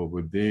mobile,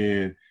 but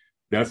then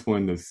that's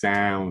when the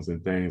sounds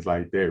and things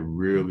like that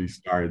really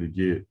started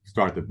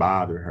to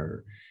bother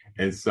her.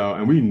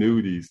 And we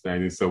knew these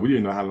things. And so we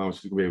didn't know how long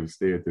she was going to be able to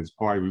stay at this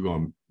party. We were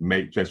going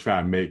to just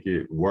try to make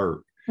it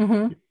work.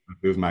 Mm-hmm.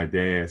 It was my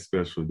dad's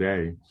special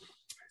day.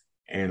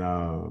 And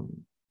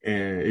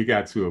it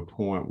got to a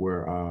point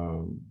where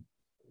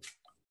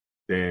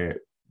that,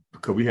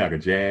 because we had a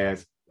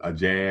jazz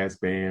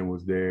band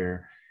was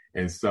there.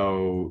 And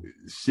so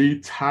she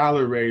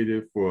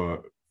tolerated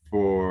for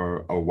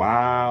a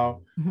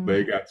while, mm-hmm. but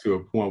it got to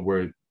a point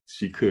where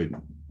she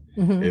couldn't.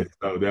 Mm-hmm. And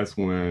so that's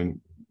when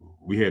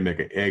we had to make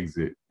an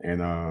exit,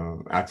 and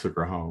I took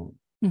her home.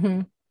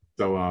 Mm-hmm.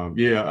 So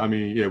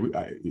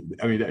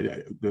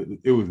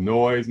it was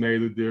noise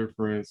made a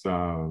difference.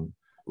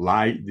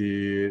 Light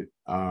did.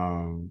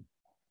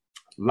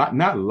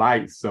 Not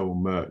light so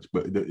much,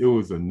 but it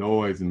was a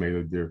noise that made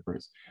a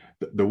difference.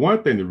 The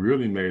one thing that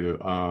really made it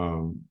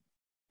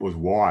was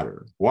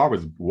water.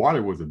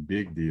 Water was a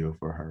big deal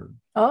for her.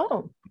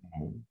 Oh.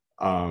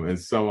 And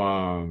so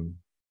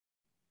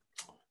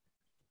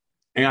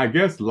and I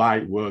guess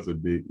light was a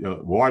big,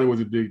 water was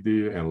a big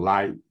deal, and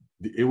light,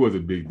 it was a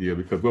big deal,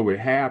 because what would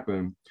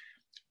happen,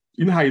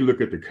 you know how you look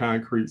at the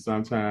concrete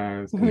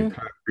sometimes, mm-hmm. and the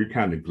concrete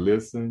kind of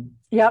glisten?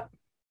 Yep.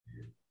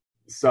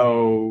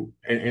 So,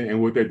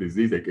 and with that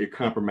disease, it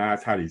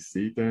compromised how they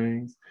see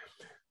things.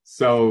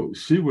 So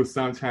she would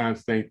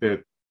sometimes think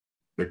that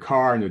the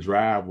car in the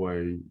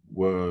driveway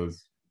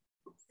was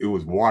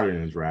water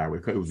in the driveway,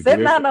 because it was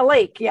sitting on a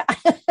lake. Yeah.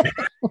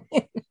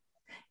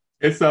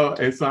 And so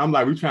I'm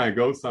like, we're trying to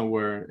go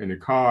somewhere in the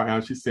car,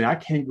 and she's saying, I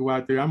can't go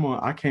out there. I'm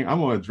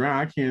gonna drown.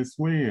 I can't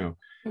swim.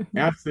 Mm-hmm.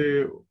 And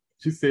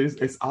she said,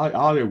 it's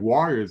all the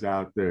water is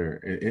out there,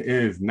 and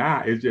it's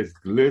not. It's just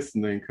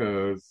glistening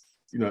because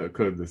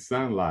the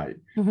sunlight.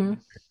 Mm-hmm.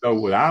 So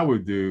what I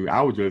would do,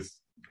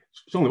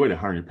 she only weighed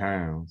 100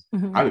 pounds.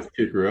 Mm-hmm. I just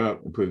pick her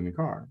up and put her in the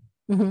car.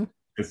 Mm-hmm.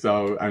 And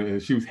so, and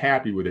she was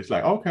happy with it. She's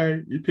like,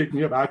 okay, you pick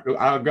me up,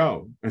 I'll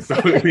go. And so,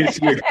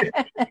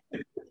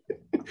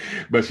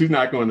 but she's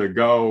not going to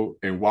go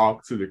and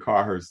walk to the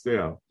car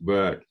herself.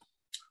 But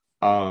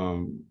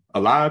a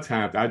lot of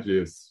times I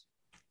just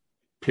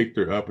picked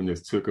her up and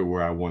just took her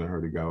where I wanted her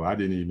to go. I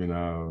didn't even,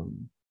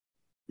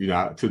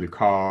 to the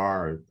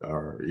car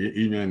or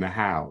even in the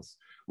house.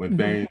 When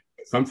mm-hmm.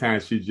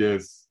 Sometimes she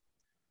just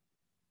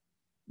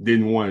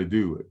didn't want to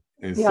do it.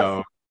 And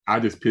so I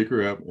just pick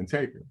her up and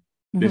take her.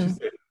 Mm-hmm. Then she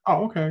said,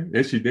 oh, okay.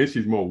 Then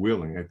she's more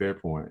willing at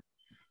that point.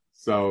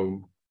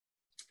 So,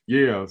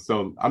 yeah.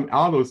 So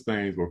all those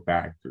things were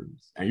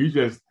factors. And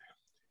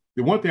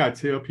the one thing I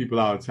tell people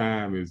all the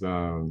time is,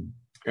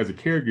 as a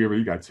caregiver,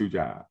 you got two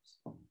jobs.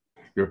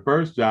 Your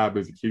first job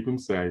is to keep them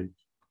safe.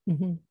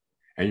 Mm-hmm.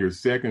 And your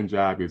second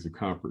job is to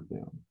comfort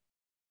them.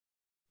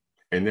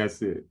 And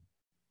that's it.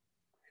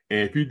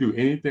 And if you do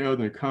anything other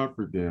than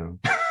comfort them,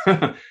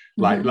 then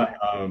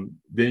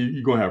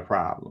you're going to have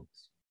problems.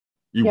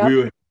 You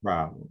will have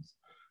problems.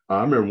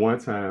 I remember one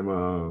time,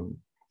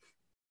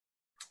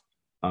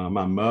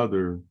 my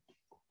mother,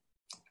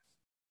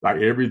 like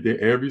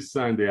every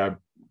Sunday, I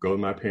go to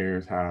my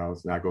parents'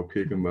 house and I go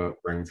pick them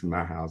up, bring them to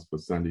my house for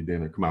Sunday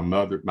dinner.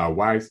 My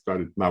wife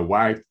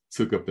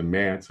took up the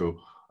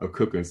mantle of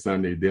cooking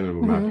Sunday dinner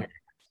with mm-hmm. my parents.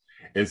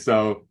 And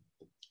so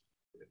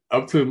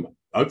up to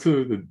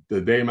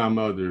the day my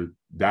mother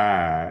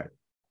died,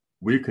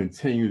 we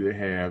continue to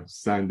have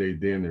Sunday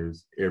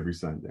dinners every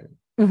Sunday.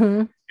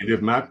 Mm-hmm. And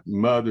if my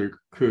mother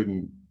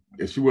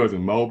if she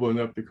wasn't mobile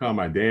enough to come,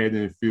 my dad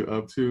didn't feel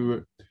up to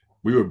it,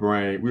 we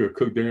would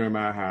cook dinner in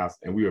my house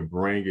and we would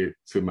bring it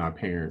to my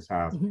parents'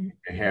 house mm-hmm.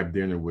 and have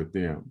dinner with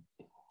them.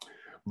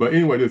 But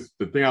anyway,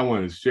 the thing I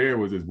wanted to share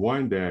was this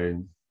one day,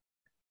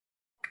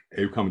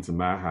 they were coming to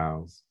my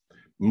house.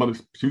 Mother,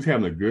 she was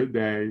having a good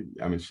day.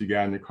 I mean, she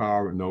got in the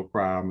car with no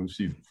problem.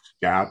 She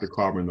got out the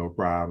car with no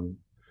problem.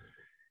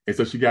 And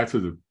so she got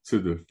to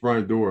the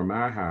front door of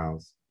my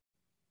house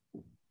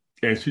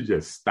and she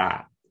just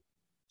stopped.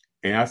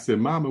 And I said,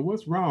 Mama,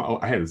 what's wrong? Oh,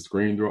 I had the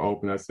screen door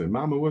open. I said,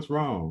 Mama, what's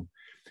wrong?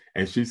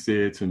 And she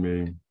said to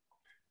me,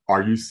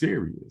 are you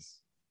serious?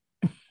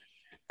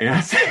 And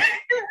I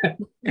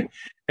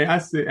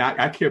said,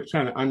 I kept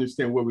trying to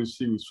understand what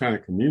she was trying to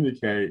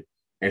communicate.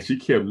 And she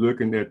kept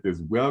looking at this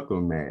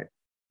welcome mat.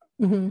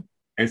 Mm-hmm.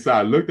 And so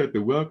I looked at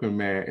the welcome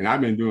mat, and I've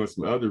been doing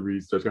some other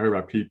research. I heard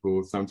about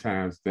people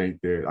sometimes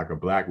think that like a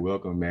black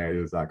welcome mat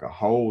is like a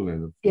hole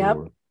in the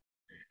floor. Yep.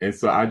 And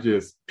so I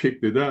just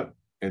picked it up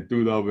and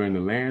threw it over in the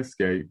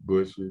landscape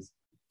bushes.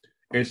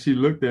 And she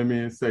looked at me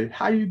and said,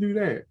 how you do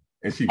that?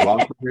 And she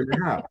walked in the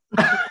house.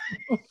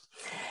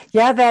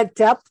 Yeah, that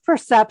depth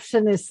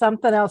perception is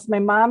something else. My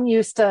mom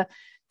used to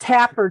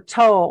tap her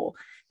toe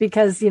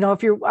because,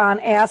 if you're on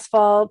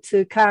asphalt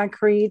to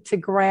concrete to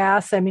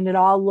grass, I mean, it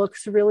all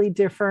looks really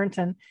different.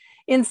 And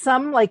in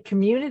some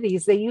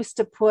communities, they used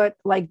to put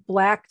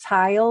black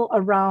tile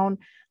around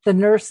the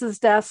nurse's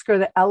desk or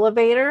the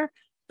elevator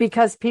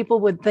because people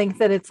would think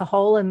that it's a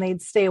hole and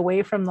they'd stay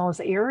away from those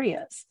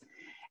areas.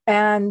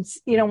 And,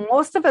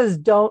 most of us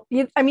don't,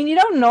 you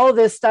don't know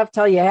this stuff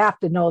till you have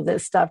to know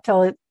this stuff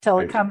till it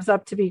comes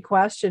up to be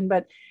questioned.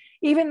 But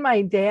even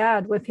my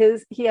dad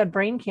he had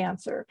brain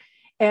cancer.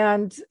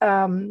 And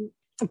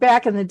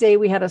back in the day,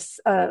 we had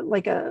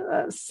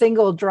a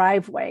single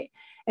driveway.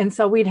 And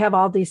so we'd have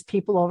all these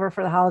people over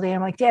for the holiday.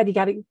 I'm like, Dad, you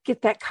got to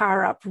get that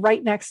car up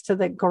right next to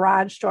the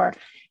garage door.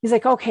 He's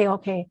like, okay.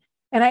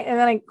 And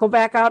then I go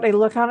back out, I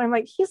look out, and I'm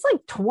like, he's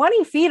like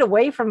 20 feet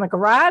away from the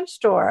garage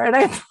door. And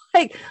I'm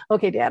like,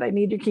 okay, Dad, I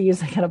need your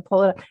keys. I got to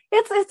pull it up.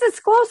 It's as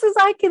close as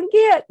I can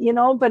get,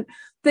 but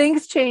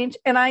things change.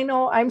 And I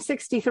know I'm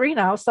 63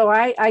 now. So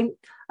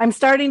I'm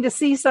starting to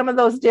see some of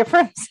those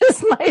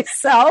differences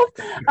myself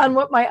on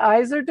what my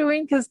eyes are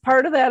doing, because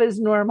part of that is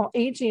normal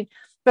aging,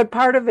 but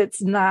part of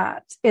it's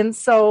not. And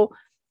so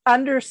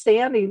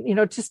understanding,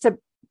 just to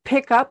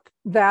pick up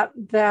that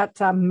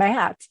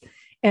mat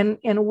and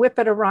whip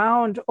it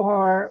around,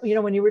 or,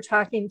 when you were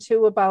talking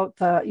too about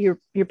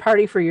your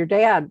party for your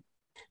dad,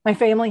 my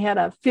family had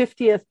a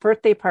 50th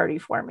birthday party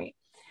for me.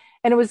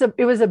 And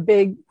it was a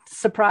big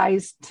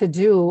surprise to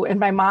do. And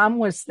my mom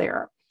was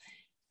there.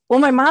 Well,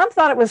 my mom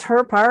thought it was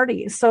her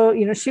party. So,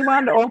 she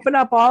wanted to open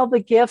up all the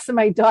gifts, and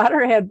my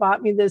daughter had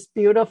bought me this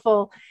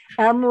beautiful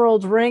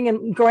emerald ring,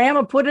 and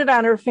Grandma put it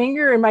on her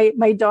finger. And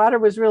my daughter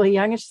was really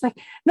young, and she's like,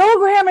 no,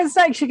 Grandma, it's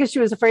not, because she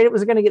was afraid it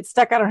was going to get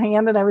stuck on her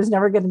hand and I was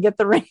never going to get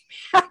the ring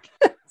back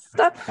and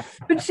stuff.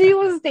 But she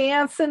was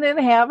dancing and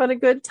having a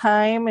good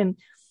time. And,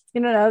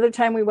 another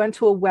time we went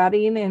to a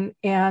wedding,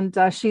 and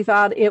she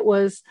thought it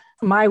was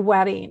my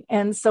wedding.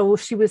 And so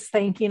she was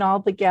thanking all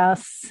the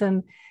guests,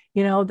 and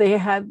they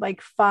had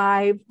like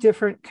 5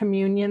 different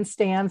communion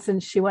stands,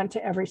 and she went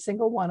to every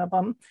single one of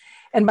them.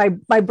 And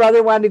my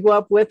brother wanted to go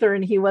up with her,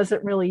 and he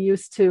wasn't really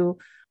used to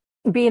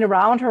being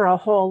around her a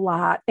whole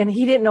lot. And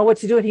he didn't know what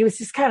to do. And he was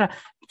just kind of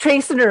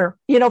tracing her,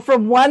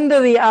 from one to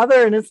the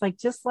other. And it's like,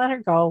 just let her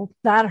go,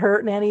 not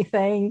hurting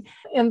anything.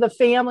 And the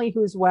family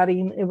whose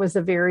wedding, it was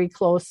a very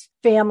close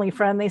family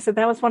friend. They said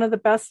that was one of the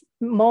best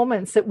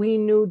moments, that we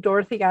knew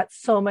Dorothy got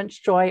so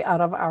much joy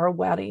out of our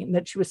wedding,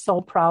 that she was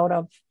so proud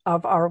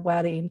of our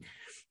wedding,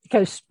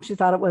 because she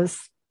thought it was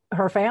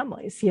her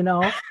family's,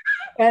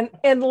 and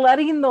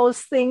letting those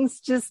things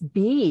just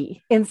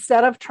be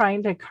instead of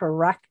trying to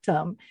correct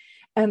them.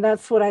 And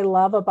that's what I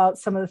love about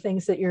some of the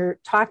things that you're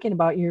talking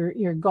about.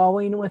 You're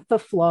going with the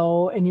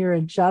flow, and you're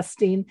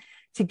adjusting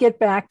to get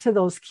back to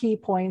those key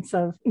points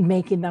of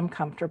making them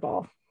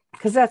comfortable,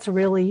 because that's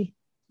really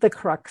the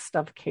crux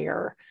of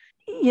care.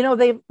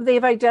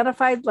 They've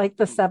identified like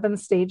the 7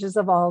 stages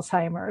of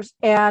Alzheimer's,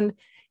 and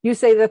you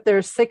say that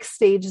there's 6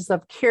 stages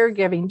of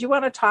caregiving. Do you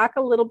want to talk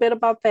a little bit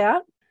about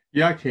that?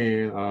 Yeah, I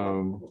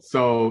can.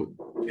 So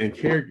in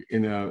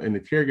the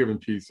caregiving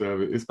piece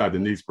of it, it's by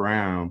Denise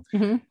Brown.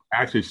 Mm-hmm.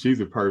 Actually,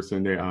 she's a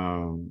person that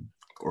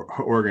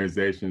her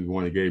organization is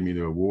one that gave me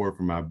the award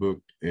for my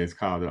book. And it's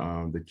called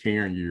the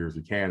Caring Years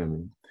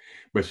Academy.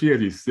 But she has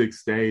these 6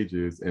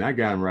 stages, and I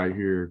got them right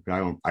here. I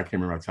can't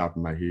remember off the top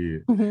of my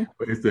head. Mm-hmm.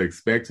 But it's the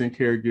expectant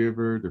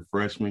caregiver, the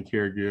freshman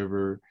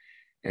caregiver,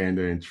 and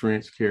the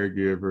entrenched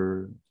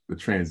caregiver, the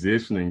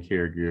transitioning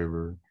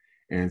caregiver.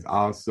 And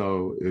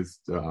it's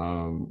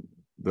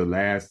the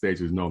last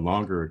stage is no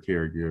longer a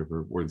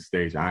caregiver, or the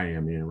stage I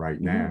am in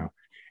right now.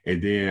 And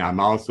then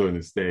I'm also in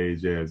the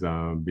stage as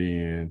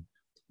being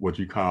what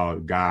you call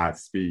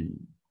Godspeed.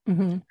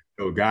 Mm-hmm.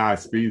 So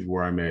Godspeed is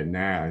where I'm at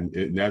now.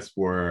 And that's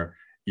where,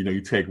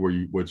 you take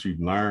what you've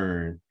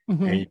learned,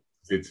 mm-hmm. and you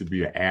get to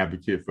be an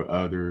advocate for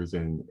others,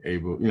 and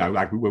able,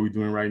 like what we're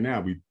doing right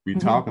now. We mm-hmm.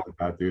 talking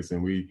about this,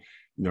 and we,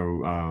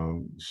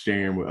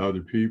 sharing with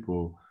other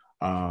people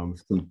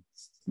some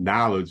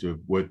knowledge of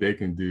what they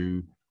can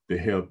do to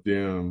help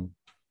them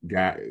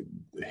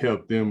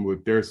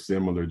with their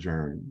similar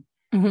journey.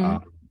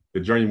 Mm-hmm. The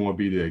journey won't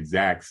be the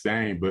exact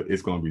same, but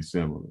it's going to be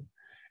similar.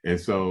 And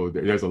so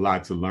there's a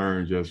lot to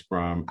learn just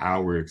from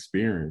our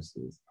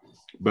experiences.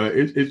 But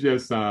it's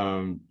just,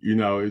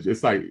 it's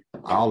just like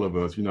all of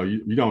us,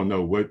 you don't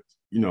know what,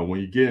 when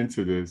you get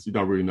into this, you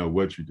don't really know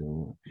what you're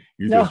doing.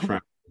 You're just trying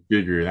to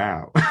figure it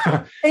out.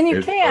 And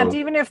you can't,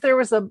 even if there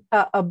was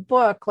a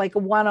book like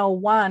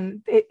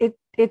 101,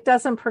 it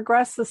doesn't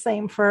progress the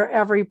same for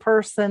every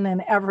person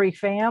and every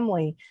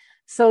family.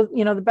 So,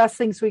 the best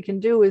things we can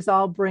do is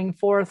all bring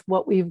forth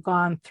what we've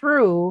gone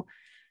through,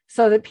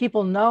 so that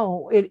people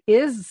know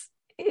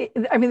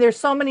there's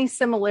so many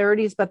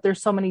similarities, but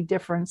there's so many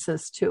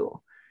differences too.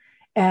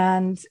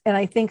 And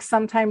I think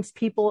sometimes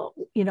people,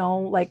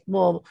 like,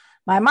 well,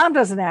 my mom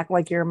doesn't act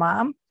like your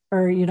mom,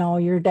 or,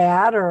 your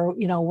dad, or,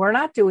 we're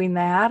not doing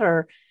that,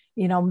 or,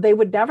 they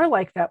would never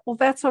like that. Well,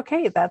 that's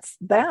okay. That's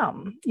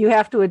them. You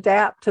have to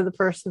adapt to the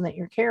person that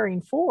you're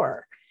caring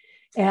for.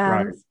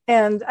 And, right.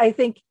 And I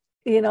think,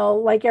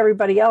 like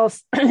everybody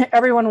else,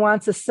 everyone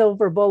wants a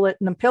silver bullet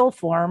in a pill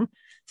form,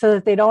 so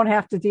that they don't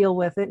have to deal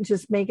with it, and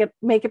just make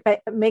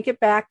it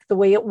back the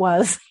way it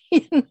was,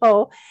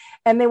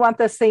 and they want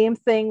the same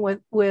thing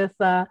with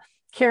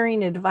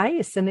caring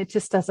advice. And it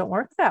just doesn't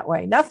work that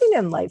way. Nothing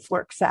in life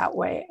works that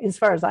way, as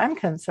far as I'm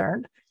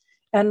concerned.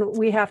 And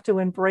we have to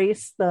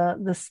embrace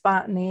the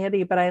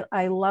spontaneity. But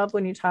I love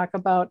when you talk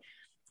about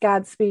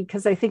Godspeed,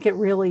 because I think it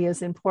really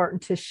is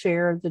important to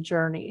share the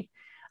journey.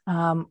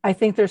 I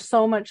think there's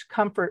so much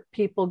comfort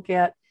people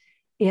get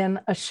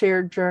in a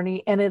shared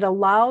journey, and it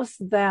allows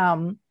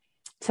them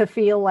to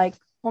feel like,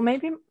 well,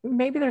 maybe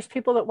there's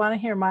people that want to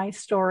hear my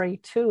story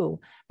too.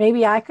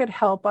 Maybe I could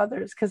help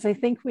others, because I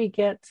think we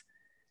get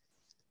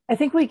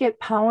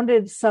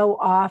pounded so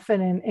often,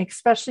 and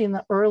especially in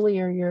the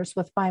earlier years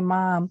with my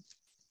mom,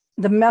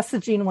 the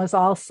messaging was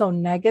all so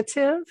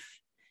negative.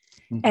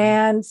 Mm-hmm.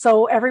 And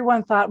so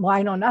everyone thought, well,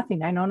 I know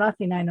nothing.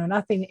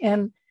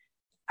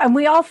 And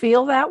we all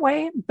feel that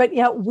way, but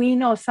yet we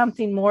know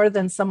something more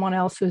than someone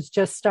else who's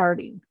just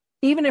starting.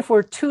 Even if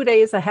we're 2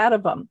 days ahead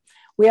of them,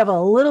 we have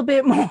a little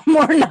bit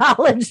more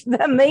knowledge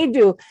than they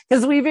do,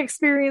 because we've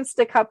experienced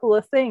a couple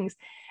of things.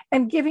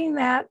 And giving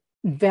that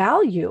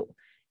value,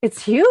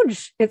 it's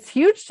huge. It's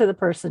huge to the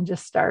person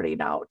just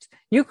starting out.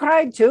 You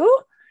cried too?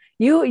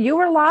 You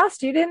were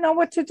lost? You didn't know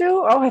what to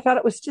do? Oh, I thought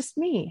it was just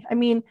me. I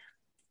mean,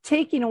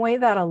 taking away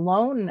that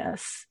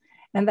aloneness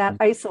and that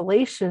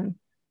isolation,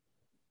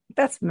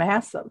 that's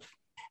massive.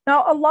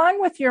 Now,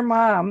 along with your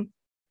mom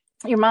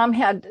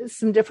had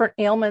some different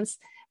ailments,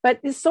 but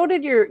so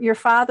did your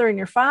father and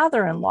your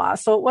father-in-law.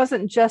 So it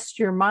wasn't just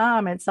your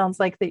mom, it sounds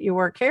like, that you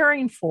were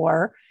caring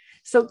for.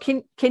 So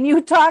can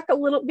you talk a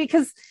little,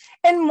 because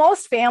in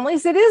most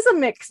families it is a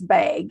mixed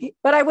bag,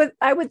 but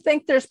I would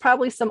think there's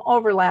probably some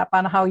overlap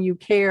on how you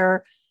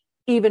care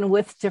even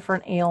with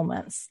different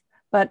ailments.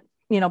 But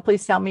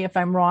please tell me if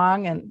I'm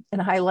wrong, and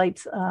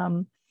highlight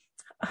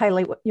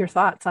what your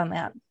thoughts on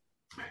that.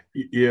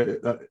 Yeah,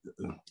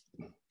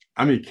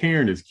 I mean,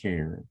 caring is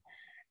caring,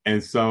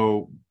 and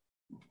so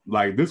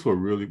like this what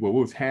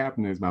was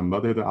happening is my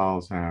mother had the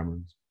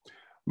Alzheimer's.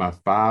 My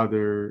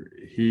father,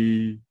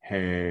 he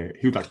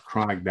was like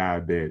chronic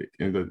diabetic,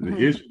 and the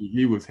issue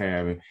he was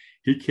having,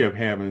 he kept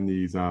having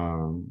these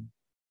low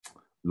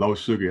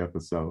sugar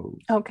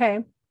episodes.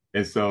 Okay.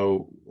 And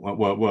so,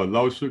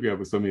 low sugar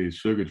episodes, his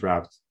sugar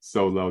drops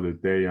so low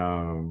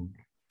that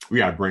we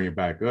got to bring it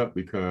back up,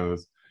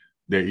 because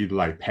they either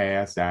like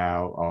pass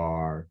out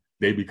or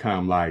they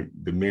become like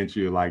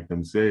dementia like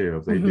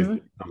themselves. They just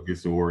don't get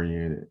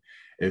disoriented.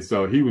 And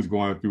so he was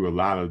going through a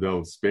lot of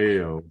those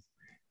spells.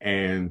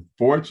 And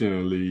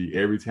fortunately,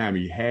 every time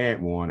he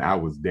had one, I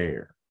was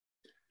there.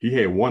 He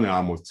had one that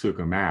almost took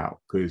him out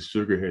because his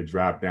sugar had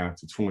dropped down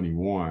to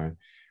 21.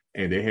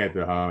 And they had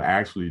to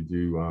actually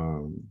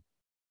do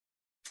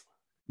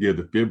the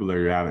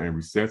defibrillator out and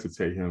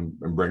resuscitate him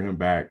and bring him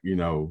back,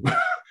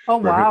 Oh,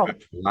 wow.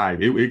 Life.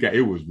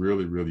 It was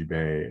really, really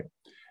bad.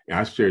 And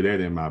I share that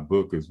in my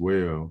book as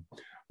well.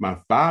 My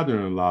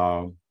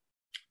father-in-law,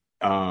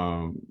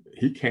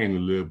 he came to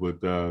live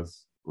with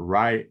us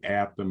right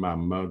after my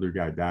mother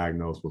got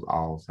diagnosed with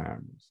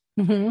Alzheimer's.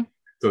 Mm-hmm.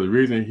 So the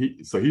reason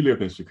he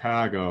lived in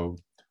Chicago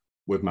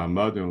with my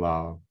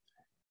mother-in-law,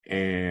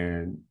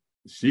 and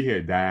she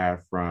had died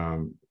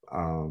from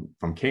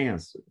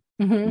cancer,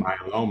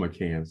 myeloma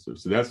cancer.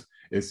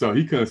 So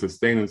he couldn't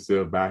sustain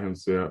himself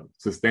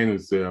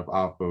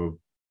off of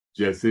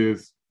just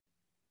his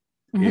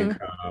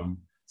income.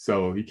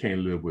 So he came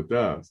to live with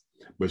us.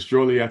 But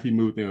shortly after he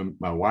moved in,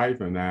 my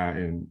wife and I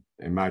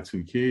and my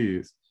 2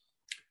 kids,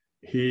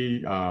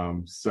 he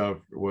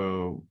suffered.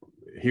 Well,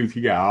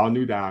 he got all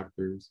new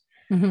doctors,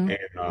 and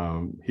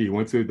he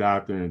went to the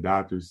doctor, and the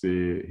doctor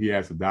said, he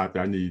asked the doctor,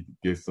 I need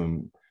to get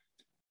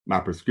my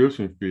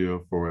prescription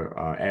filled for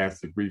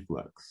acid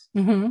reflux.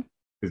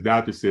 His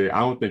doctor said, I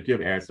don't think you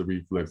have acid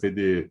reflux. They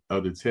did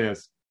other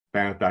tests,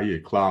 found out he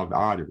had clogged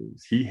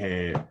arteries. He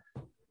had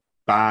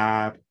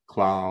 5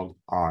 clogged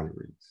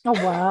arteries. Oh,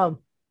 wow.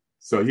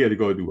 So he had to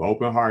go do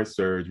open heart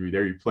surgery. They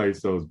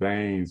replaced those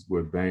veins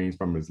with veins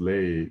from his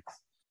legs,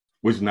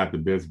 which is not the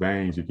best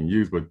veins you can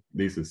use, but at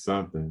least it's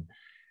something.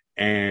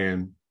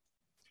 And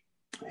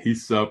he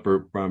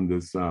suffered from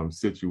this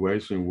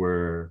situation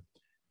where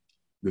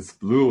this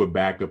fluid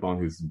backed up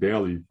on his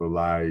belly for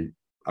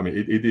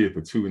it did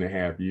for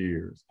 2.5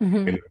 years.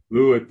 And the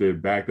fluid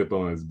that backed up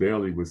on his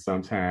belly was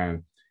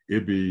sometimes,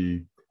 it'd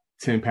be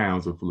 10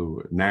 pounds of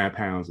fluid, 9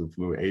 pounds of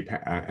fluid, 8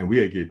 pounds, and we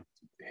had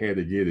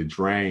to get it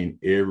drained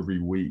every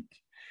week.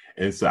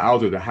 And so I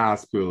was at the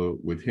hospital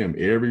with him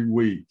every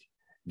week,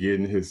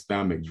 getting his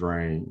stomach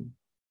drained.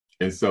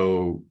 And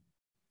so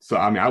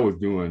I was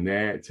doing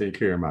that, taking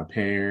care of my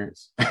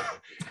parents,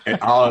 and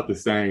all at the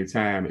same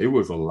time. It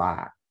was a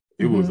lot.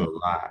 It was a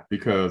lot,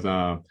 because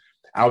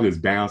I was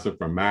just bouncing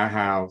from my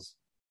house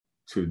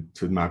to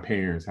my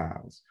parents'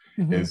 house.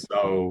 And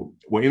so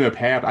what ended up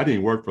happening, I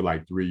didn't work for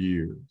like 3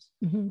 years.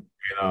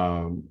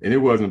 And it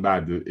wasn't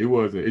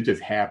it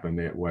just happened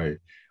that way.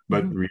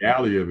 But the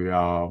reality of it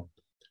all,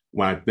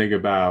 when I think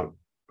about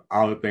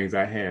all the things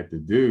I had to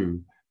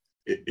do,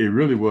 it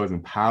really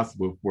wasn't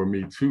possible for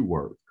me to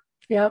work.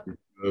 Yep.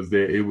 Because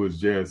it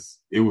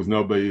was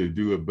nobody to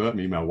do it but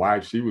me. My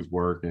wife, she was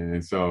working.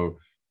 And so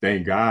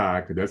thank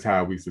God, because that's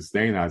how we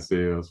sustain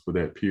ourselves for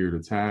that period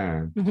of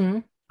time.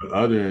 But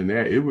other than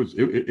that, it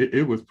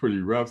was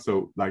pretty rough.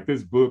 So like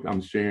this book I'm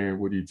sharing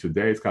with you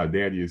today, it's called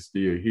Daddy Is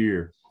Still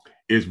Here.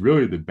 It's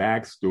really the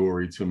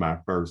backstory to my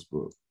first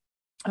book.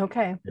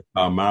 Okay.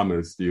 Mama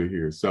is still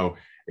here. So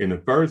in the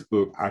first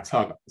book, I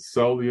talk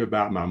solely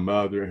about my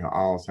mother and her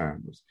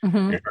Alzheimer's, Mm-hmm.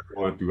 and her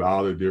going through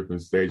all the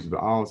different stages of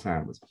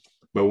Alzheimer's.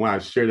 But when I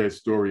share that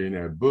story in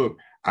that book,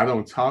 I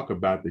don't talk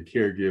about the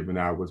caregiving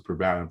I was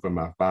providing for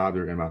my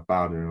father and my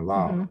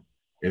father-in-law. Mm-hmm.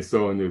 And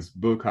so in this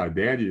book, How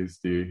Daddy is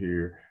Still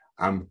Here,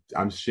 I'm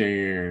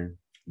sharing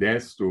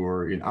that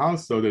story, and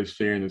also they're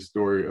sharing the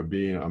story of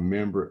being a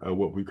member of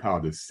what we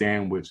call the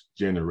sandwich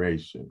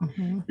generation,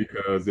 Mm-hmm.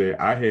 because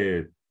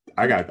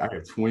I got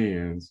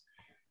twins.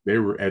 They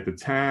were, at the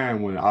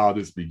time when all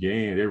this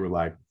began, they were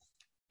like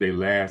they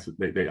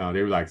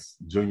were like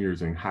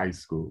juniors in high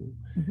school,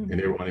 Mm-hmm. and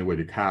they were on their way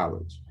to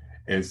college.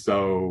 And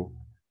so,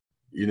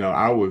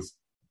 I was,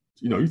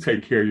 you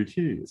take care of your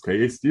kids. Okay,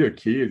 it's still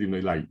kids, even though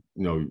like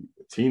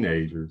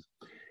teenagers,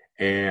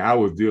 and I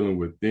was dealing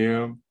with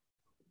them.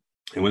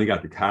 And when they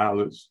got to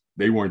college,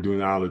 they weren't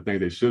doing all the things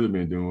they should have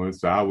been doing.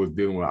 So I was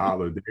dealing with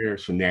all of their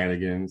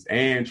shenanigans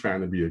and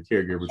trying to be a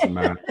caregiver to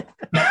my,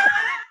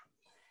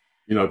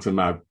 to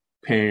my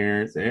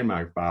parents and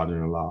my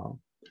father-in-law.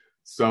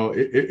 So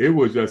it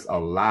was just a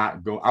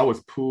lot going. I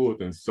was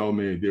pulled in so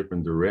many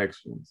different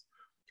directions.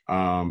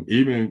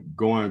 Even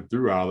going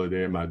through all of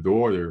that, my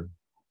daughter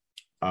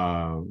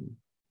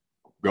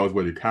goes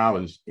away to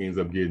college, ends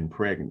up getting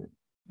pregnant.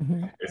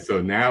 Mm-hmm. And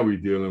so now we're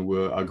dealing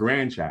with a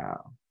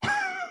grandchild.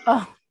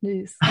 Oh,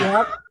 geez.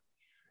 Yep.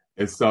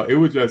 And so it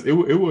was just, it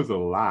was a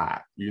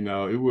lot,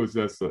 it was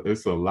just,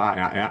 it's a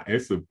lot.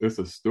 It's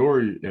a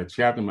story, a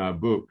chapter in my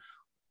book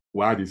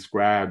where I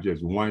describe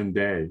just one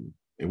day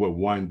and what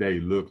one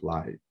day looked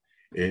like.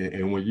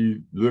 And when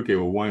you look at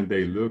what one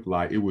day looked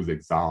like, it was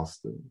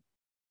exhausting.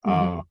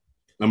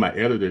 Mm-hmm. My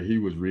editor, he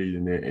was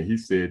reading it, and he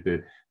said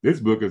that this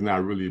book is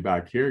not really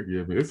about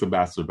caregiving. It's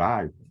about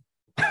surviving.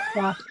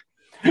 Yeah.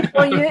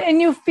 Well,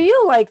 you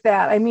feel like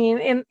that. I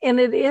mean, and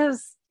it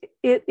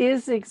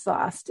is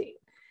exhausting.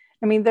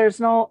 I mean, there's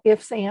no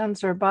ifs,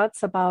 ands, or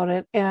buts about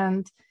it.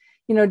 And,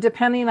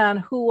 depending on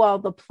who all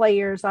the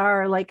players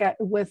are, like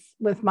with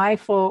my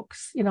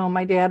folks,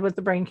 my dad with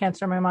the brain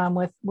cancer, my mom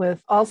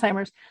with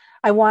Alzheimer's,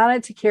 I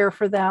wanted to care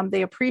for them.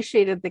 They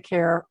appreciated the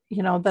care,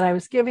 that I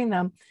was giving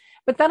them.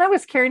 But then I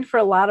was caring for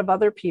a lot of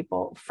other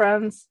people,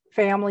 friends,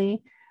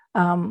 family,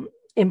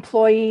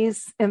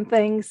 employees and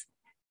things.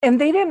 And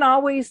they didn't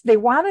always, they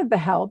wanted the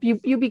help.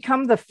 You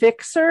become the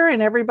fixer in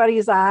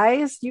everybody's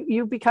eyes.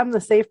 You become the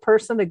safe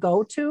person to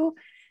go to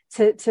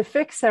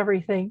fix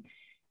everything.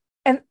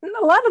 And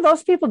a lot of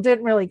those people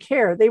didn't really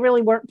care. They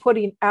really weren't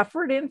putting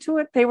effort into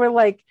it. They were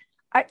like,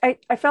 I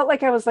felt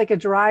like I was like a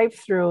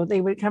drive-through.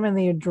 They would come and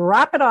they would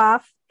drop it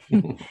off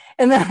and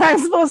then I'm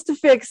supposed to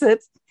fix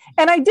it.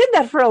 And I did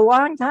that for a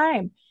long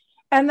time.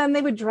 And then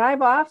they would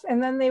drive off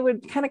and then they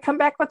would kind of come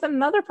back with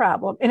another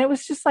problem. And it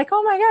was just like,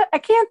 oh my God, I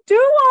can't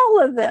do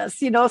all of this,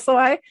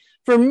 So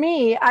for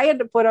me, I had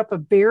to put up a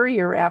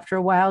barrier after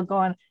a while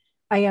going,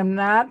 I am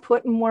not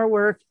putting more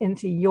work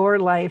into your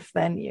life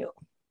than you.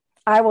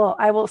 I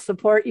will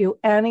support you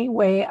any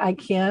way I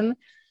can,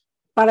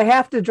 but I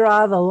have to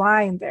draw the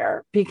line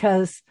there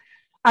because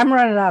I'm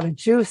running out of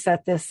juice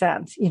at this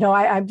end.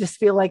 I just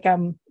feel like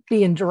I'm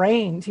being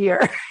drained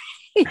here,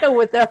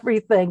 with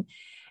everything.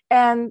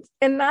 And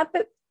not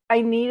that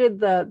I needed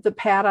the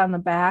pat on the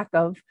back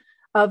of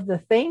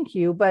the thank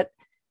you, but,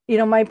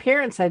 my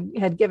parents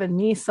had given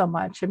me so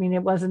much. I mean,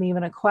 it wasn't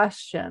even a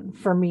question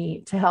for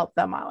me to help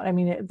them out. I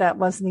mean, that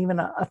wasn't even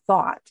a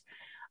thought.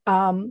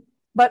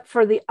 But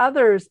for the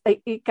others,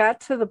 it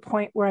got to the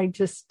point where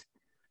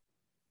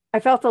I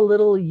felt a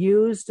little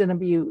used and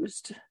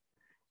abused.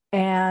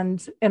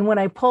 And when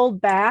I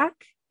pulled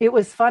back, it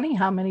was funny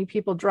how many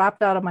people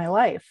dropped out of my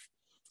life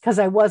because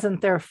I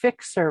wasn't their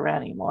fixer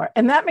anymore.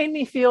 And that made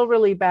me feel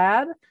really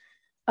bad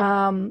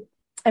and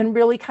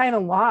really kind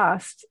of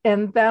lost.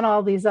 And then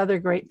all these other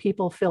great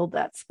people filled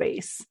that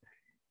space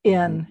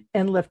in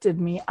and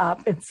lifted me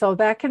up. And so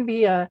that can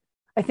be I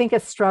think a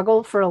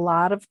struggle for a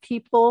lot of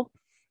people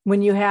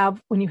when you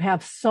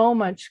have so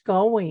much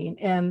going.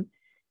 And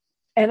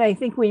I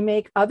think we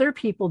make other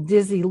people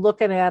dizzy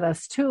looking at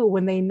us too,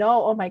 when they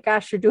know, oh my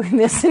gosh, you're doing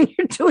this and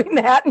you're doing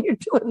that and you're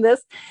doing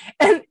this.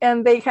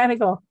 And they kind of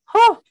go,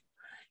 oh,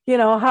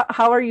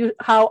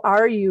 how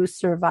are you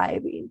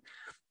surviving?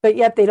 But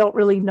yet they don't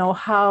really know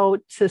how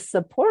to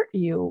support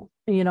you,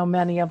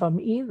 many of them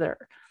either.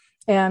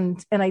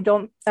 And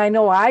I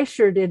know I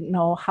sure didn't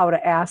know how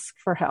to ask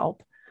for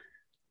help.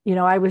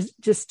 I was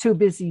just too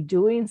busy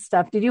doing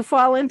stuff. Did you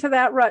fall into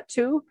that rut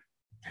too?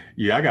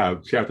 Yeah, I got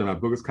a chapter in my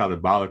book. It's called "The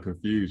Ball of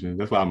Confusion."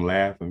 That's why I'm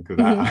laughing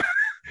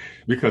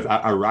because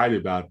I write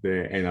about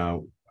that.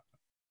 And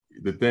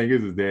the thing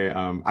is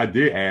that I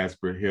did ask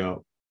for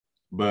help,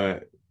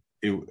 but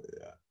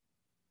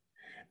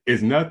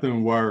it's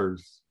nothing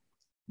worse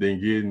than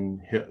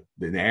getting help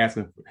than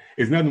asking.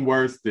 It's nothing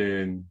worse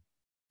than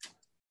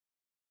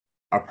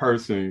a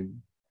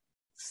person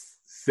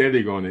said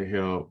they're going to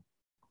help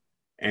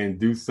and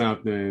do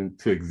something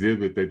to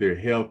exhibit that they're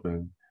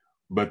helping,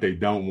 but they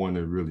don't want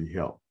to really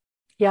help.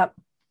 Yep.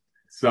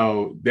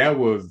 So that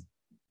was,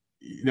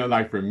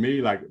 like for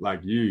me, like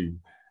you,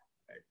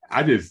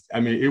 I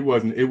mean, it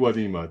wasn't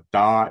even a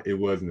thought. It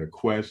wasn't a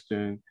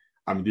question.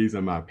 I mean, these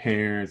are my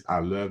parents. I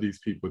love these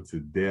people to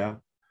death.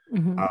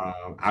 Mm-hmm.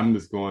 I'm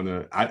just going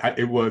to.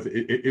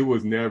 It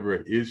was never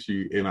an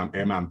issue.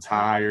 Am I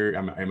tired?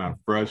 Am I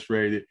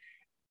frustrated?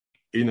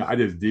 I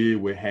just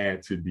did what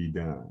had to be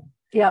done.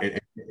 Yeah.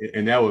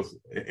 And that was,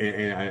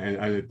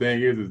 and the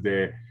thing is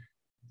that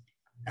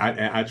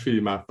I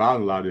treated my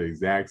father-in-law the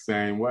exact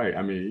same way.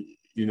 I mean,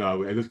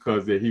 just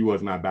because that he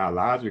was my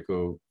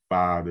biological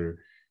father,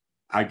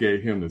 I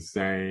gave him the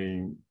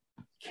same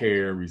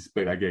care and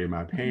respect I gave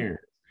my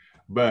parents.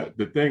 But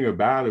the thing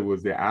about it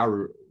was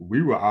that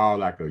we were all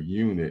like a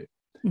unit,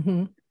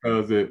 mm-hmm.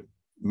 because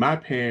my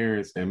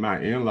parents and my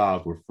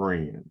in-laws were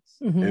friends.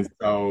 Mm-hmm. And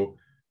so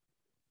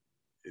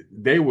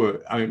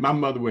my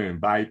mother would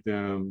invite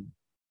them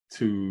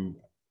to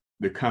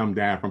come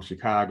down from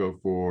Chicago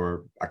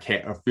for a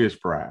fish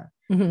fry.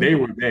 Mm-hmm. They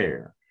were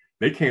there.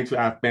 They came to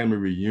our family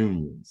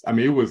reunions. I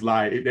mean, it was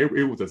like,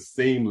 it was a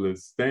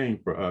seamless thing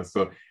for us.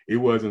 So it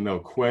wasn't no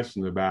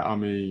question about,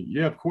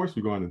 yeah, of course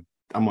I'm going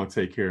to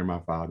take care of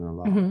my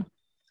father-in-law. Mm-hmm.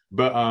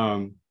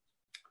 But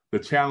the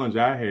challenge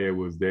I had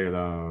was that,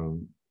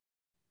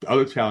 the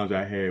other challenge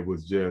I had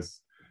was just,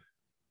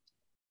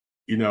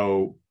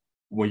 when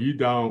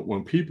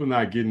people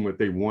not getting what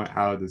they want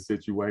out of the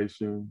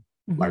situation,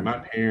 mm-hmm. like my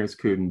parents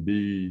couldn't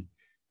do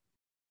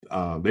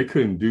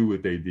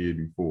what they did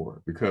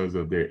before because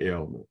of their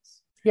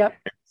ailments. Yep.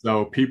 And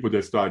so people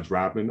just start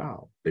dropping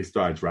off. They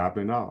start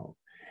dropping off.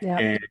 Yeah.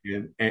 And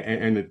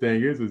the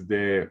thing is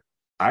that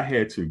I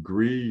had to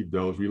grieve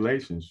those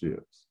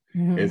relationships.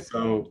 Mm-hmm. And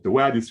so the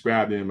way I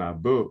described it in my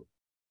book,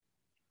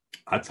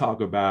 I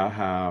talk about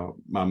how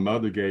my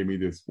mother gave me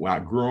this.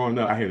 When growing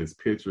up, I had this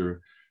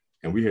picture,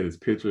 and we had this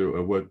picture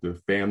of what the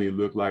family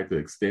looked like, the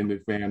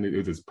extended family. It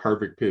was this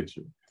perfect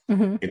picture.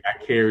 Mm-hmm. And I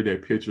carried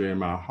that picture in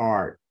my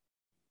heart,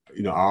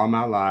 all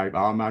my life,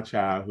 all my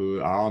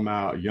childhood, all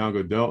my young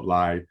adult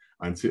life,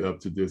 until up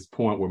to this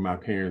point where my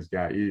parents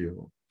got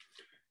ill.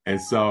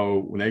 And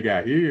so when they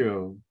got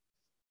ill,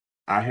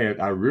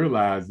 I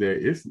realized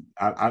that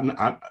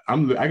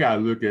I got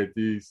to look at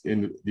these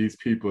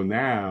people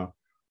now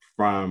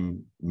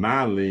from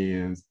my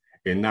lens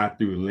and not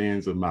through the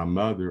lens of my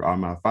mother or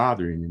my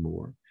father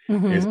anymore.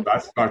 Mm-hmm. And so I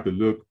start to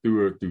look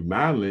through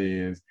my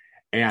lens,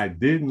 and I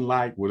didn't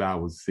like what I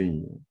was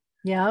seeing.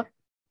 Yeah.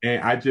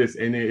 And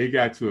it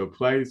got to a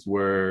place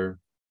where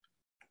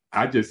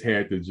I just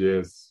had to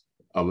just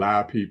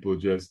allow people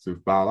just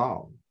to fall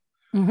off.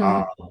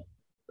 Mm-hmm.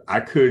 I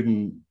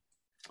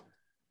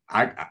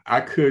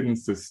couldn't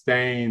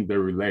sustain the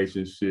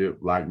relationship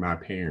like my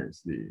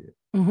parents did,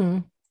 mm-hmm.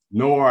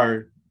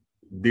 nor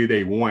did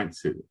they want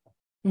to,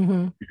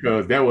 mm-hmm.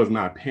 because that was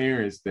my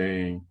parents'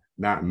 thing,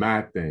 not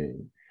my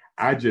thing.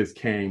 I just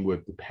came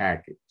with the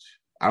package.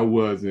 I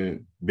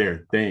wasn't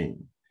their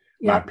thing.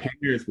 Yep. My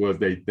parents was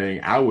their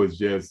thing. I was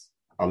just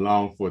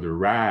along for the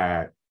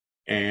ride.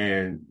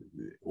 And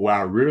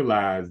I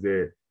realized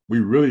that we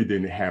really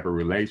didn't have a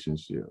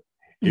relationship.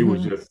 Mm-hmm. It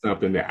was just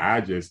something that I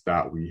just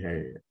thought we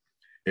had.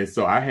 And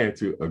so I had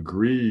to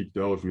grieve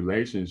those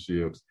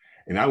relationships.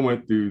 And I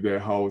went through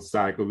that whole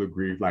cycle of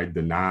grief, like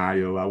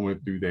denial. I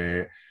went through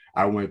that.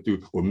 I went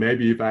through, well,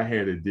 maybe if I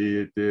had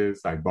did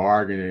this, like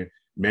bargaining,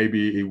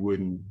 maybe it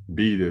wouldn't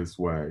be this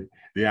way.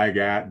 Then I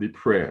got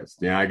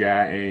depressed. Then I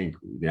got angry.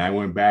 Then I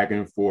went back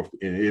and forth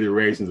in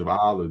iterations of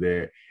all of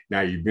that.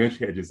 Now,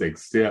 eventually, I just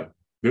accept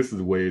this is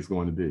the way it's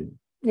going to be.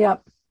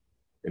 Yep.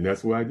 And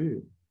that's what I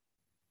did.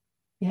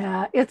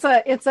 Yeah, it's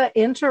a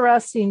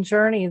interesting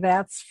journey,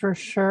 that's for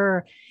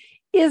sure.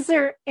 Is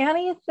there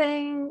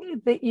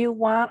anything that you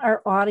want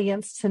our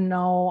audience to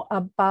know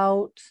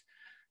about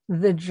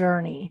the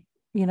journey?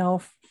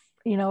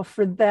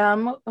 For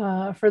them,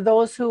 for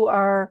those who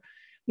are,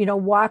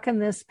 walking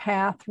this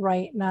path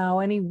right now,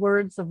 any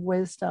words of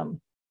wisdom?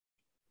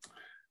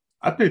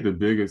 I think the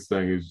biggest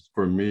thing is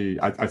for me,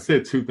 I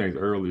said two things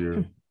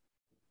earlier,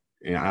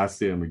 and I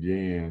say them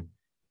again.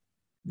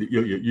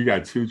 You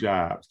got two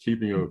jobs: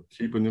 keeping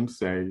them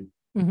safe,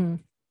 mm-hmm.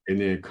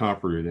 and then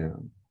comforting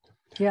them.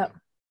 Yeah.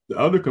 The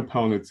other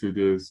component to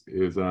this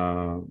is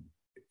I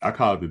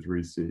call it the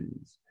 3 C's,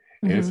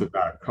 mm-hmm. and it's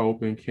about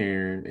coping,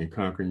 caring, and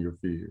conquering your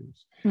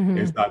fears. Mm-hmm.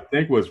 And so I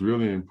think what's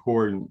really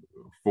important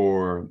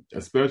for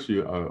especially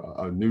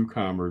a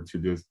newcomer to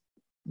this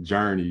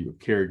journey of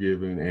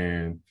caregiving,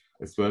 and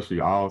especially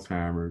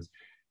Alzheimer's,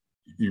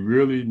 you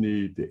really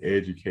need to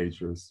educate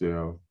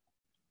yourself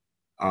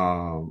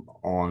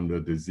on the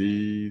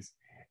disease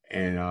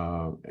and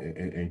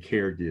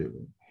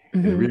caregiving. Mm-hmm.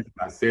 And the reason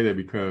I say that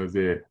because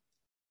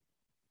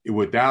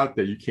without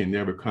that, you can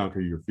never conquer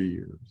your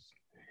fears.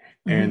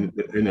 Mm-hmm.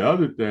 And the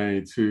other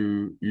thing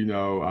too,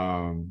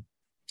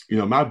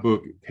 my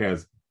book it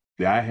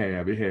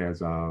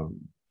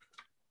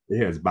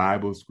has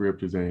Bible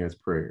scriptures and it has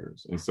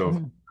prayers. And so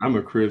mm-hmm. I'm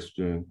a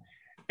Christian,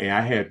 and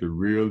I had to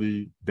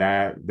really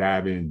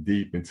dive in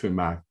deep into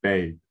my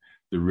faith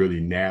to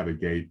really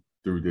navigate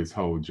through this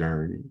whole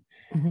journey.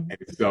 Mm-hmm.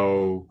 And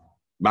so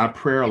my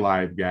prayer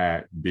life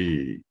got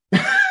big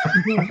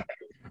mm-hmm.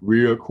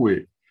 real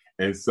quick.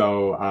 And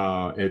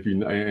so, if you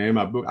know, in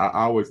my book, I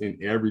always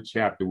end every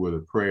chapter with a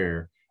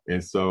prayer.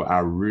 And so I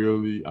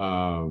really,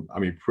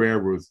 prayer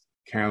was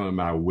kind of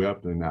my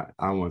weapon. I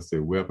don't want to say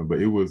weapon,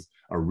 but it was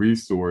a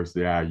resource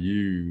that I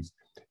used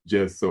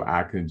just so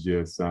I can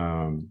just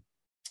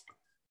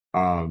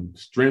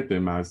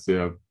strengthen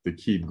myself to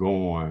keep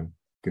going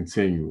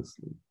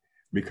continuously,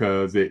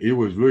 because it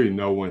was really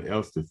no one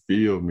else to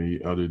feel me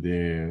other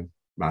than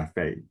my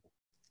faith.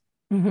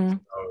 Mm-hmm.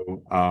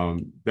 So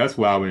that's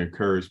what I would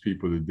encourage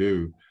people to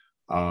do.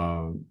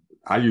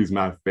 I use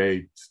my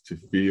faith to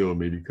feel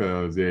me,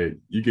 because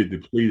you get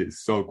depleted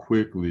so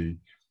quickly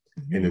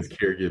in this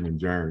caregiving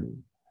journey,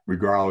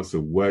 regardless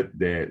of what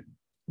that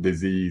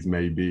disease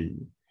may be,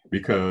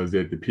 because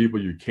that the people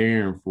you're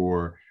caring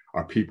for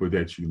are people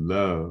that you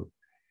love.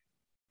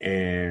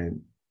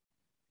 And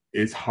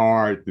it's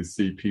hard to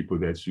see people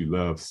that you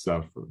love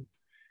suffer.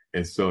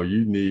 And so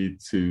you need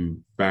to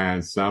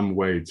find some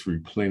way to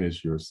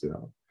replenish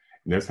yourself.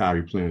 And that's how I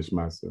replenish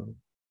myself.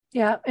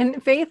 Yeah.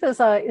 And faith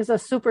is a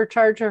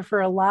supercharger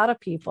for a lot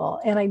of people.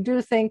 And I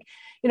do think,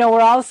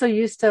 we're also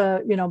used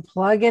to,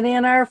 plugging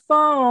in our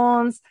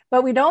phones,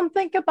 but we don't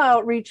think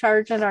about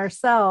recharging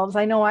ourselves.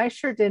 I know I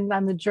sure didn't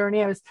on the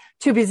journey. I was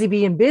too busy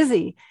being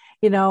busy,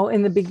 in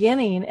the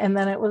beginning. And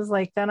then it was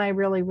like, then I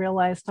really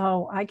realized,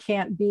 I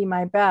can't be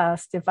my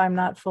best if I'm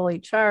not fully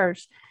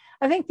charged.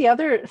 I think the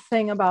other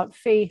thing about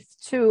faith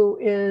too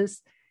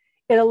is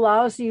it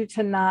allows you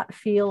to not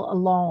feel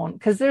alone,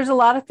 because there's a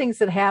lot of things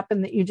that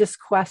happen that you just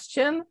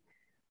question,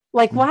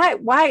 like,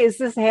 why is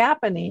this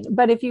happening?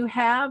 But if you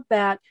have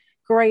that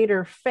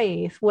greater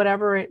faith,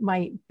 whatever it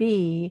might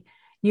be,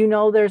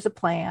 there's a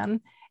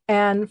plan.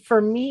 And for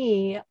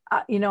me,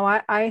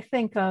 I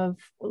think of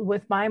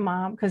with my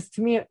mom, because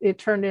to me, it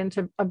turned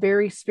into a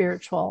very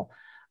spiritual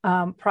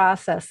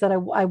process that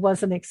I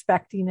wasn't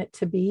expecting it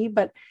to be,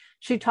 but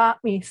she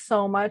taught me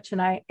so much,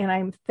 and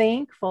I'm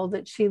thankful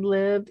that she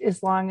lived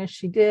as long as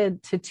she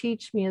did to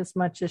teach me as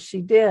much as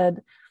she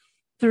did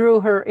through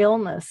her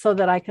illness, so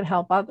that I could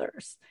help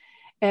others.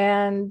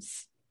 And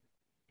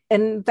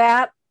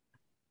that,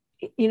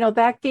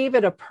 that gave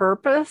it a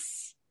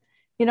purpose,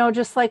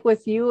 just like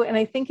with you. And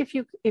I think if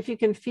you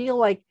can feel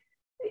like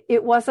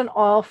it wasn't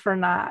all for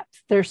naught,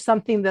 there's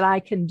something that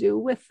I can do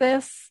with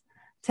this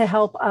to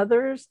help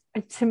others.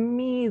 To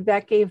me,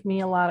 that gave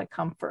me a lot of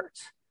comfort.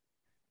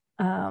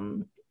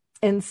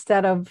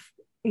 Instead of,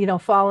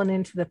 falling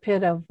into the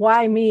pit of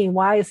why me,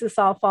 why is this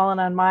all falling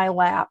on my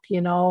lap?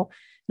 No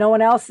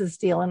one else is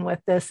dealing with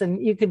this.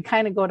 And you could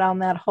kind of go down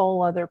that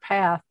whole other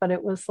path, but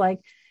it was like,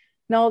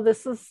 no,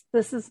 this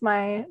is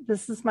my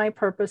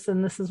purpose.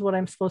 And this is what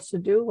I'm supposed to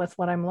do with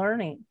what I'm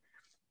learning,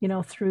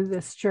 through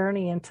this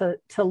journey. And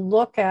to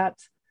look at,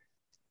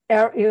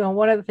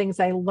 one of the things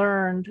I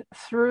learned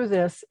through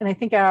this, and I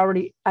think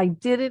I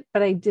did it,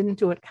 but I didn't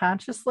do it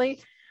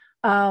consciously,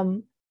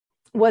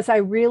 was I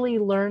really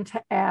learned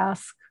to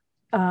ask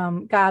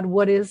God,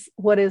 what is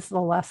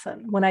the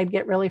lesson, when I'd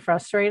get really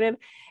frustrated.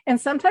 And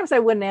sometimes I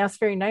wouldn't ask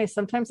very nice.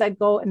 Sometimes I'd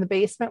go in the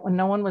basement when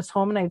no one was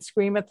home, and I'd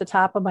scream at the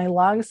top of my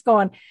lungs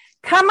going,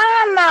 come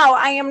on now,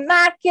 I am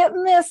not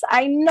getting this.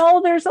 I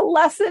know there's a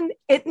lesson.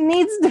 It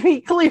needs to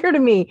be clear to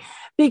me,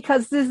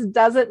 because this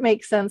doesn't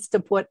make sense to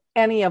put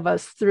any of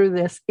us through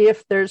this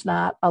if there's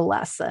not a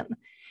lesson.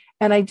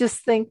 And I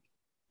just think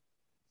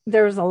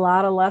there's a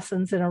lot of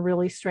lessons in a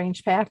really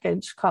strange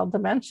package called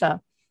dementia,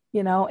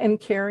 and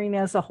caring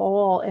as a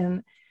whole.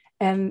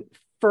 And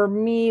for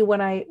me, when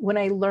I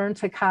learned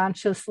to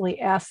consciously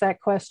ask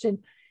that question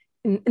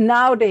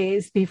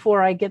nowadays,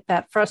 before I get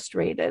that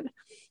frustrated,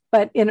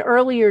 but in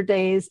earlier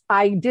days,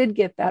 I did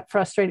get that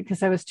frustrated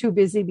because I was too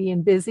busy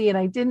being busy, and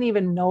I didn't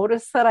even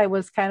notice that I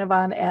was kind of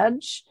on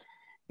edge.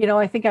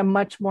 I think I'm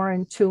much more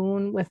in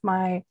tune with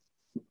my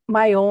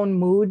own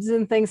moods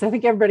and things. I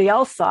think everybody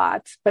else saw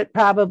it, but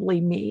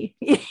probably me,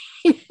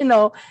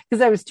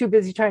 because I was too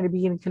busy trying to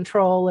be in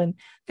control and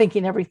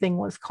thinking everything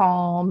was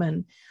calm.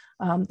 And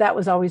that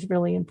was always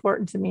really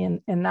important to me.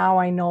 And now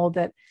I know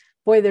that,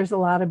 boy, there's a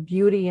lot of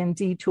beauty in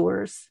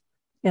detours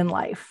in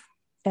life.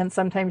 And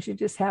sometimes you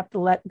just have to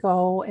let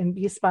go and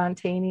be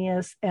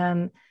spontaneous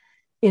and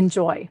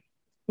enjoy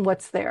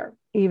what's there.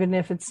 Even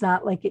if it's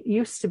not like it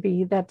used to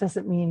be, that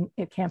doesn't mean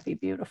it can't be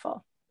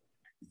beautiful.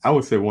 I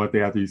would say one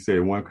thing after you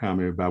said one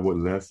comment about what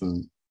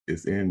lesson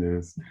is in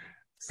this.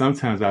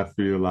 Sometimes I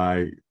feel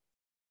like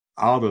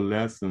all the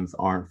lessons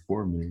aren't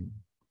for me.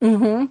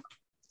 Mm-hmm.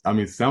 I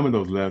mean, some of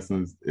those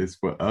lessons is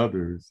for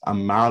others.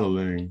 I'm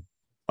modeling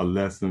a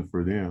lesson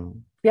for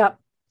them. Yep.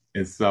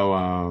 And so,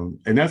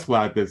 and that's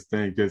why I just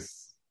think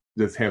just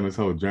having this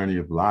whole journey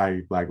of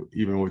life, like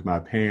even with my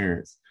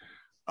parents.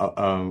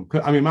 I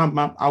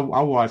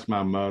watched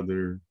my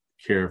mother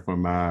care for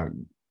my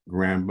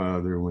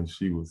grandmother when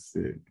she was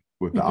sick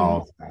with the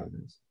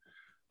Alzheimer's.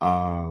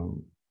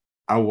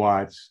 I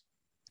watched,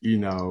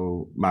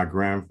 my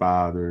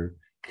grandfather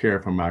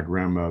care for my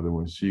grandmother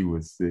when she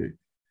was sick.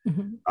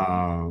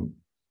 Mm-hmm.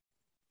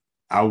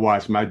 I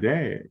watched my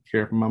dad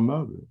care for my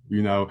mother,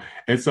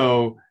 and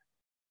so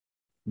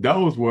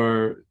those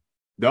were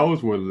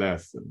those were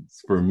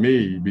lessons for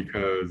me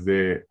because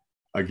that,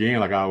 again,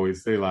 like I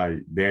always say, like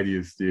daddy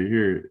is still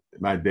here.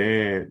 My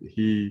dad,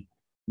 he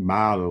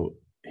modeled,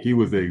 he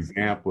was the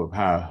example of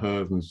how a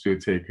husband should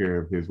take care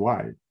of his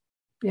wife,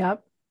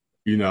 Yep.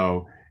 you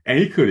know, and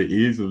he could have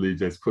easily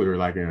just put her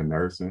like in a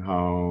nursing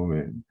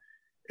home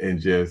and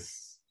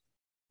just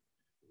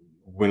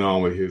went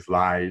on with his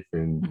life.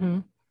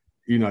 And,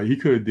 you know, he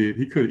could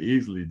have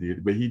easily did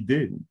it, but he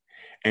didn't.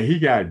 And he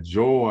got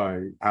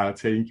joy out of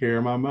taking care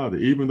of my mother,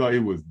 even though it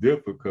was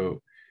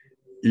difficult.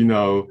 You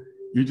know,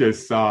 you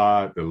just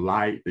saw the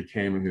light that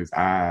came in his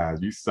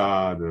eyes. You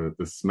saw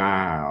the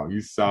smile.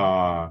 You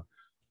saw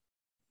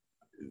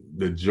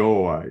the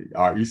joy,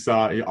 or you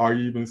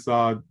even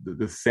saw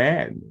the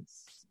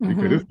sadness,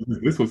 because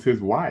this was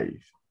his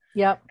wife.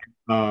 Yep.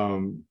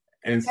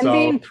 And so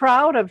being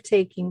proud of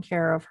taking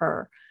care of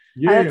her.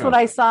 Yeah. That's what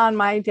I saw in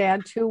my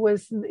dad too,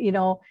 was, you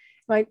know,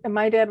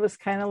 my dad was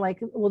kind of like,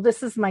 well,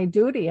 this is my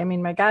duty. I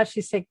mean, my gosh,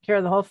 she's taking care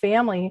of the whole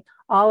family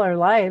all our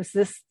lives.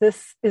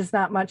 This is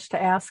not much to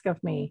ask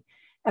of me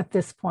at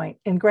this point.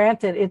 And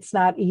granted, it's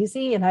not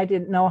easy. And I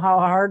didn't know how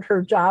hard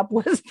her job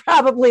was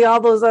probably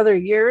all those other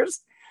years.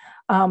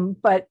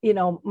 But, you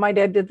know, my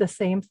dad did the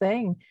same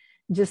thing,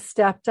 just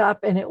stepped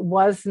up, and it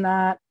was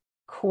not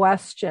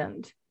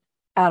questioned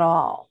at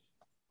all.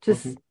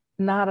 Just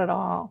not at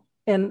all.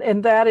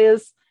 And that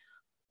is,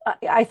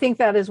 I think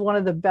that is one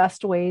of the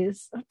best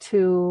ways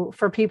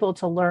for people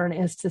to learn,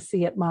 is to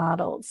see it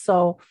modeled.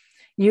 So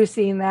you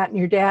seeing that in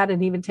your dad,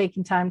 and even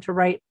taking time to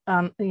write,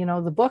 you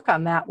know, the book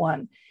on that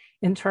one,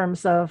 in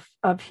terms of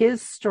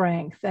his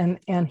strength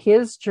and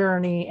his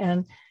journey,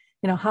 and,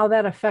 you know, how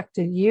that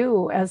affected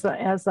you as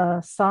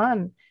a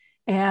son,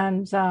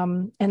 and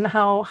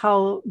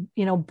how,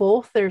 you know,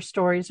 both their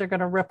stories are going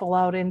to ripple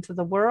out into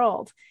the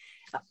world.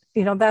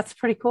 You know, that's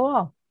pretty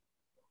cool.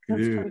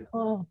 That's pretty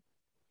cool.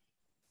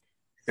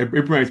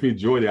 It brings me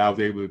joy that I was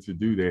able to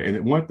do that.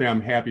 And one thing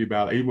I'm happy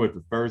about, even with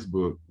the first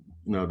book,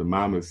 you know, The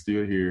Mama Is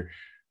Still Here,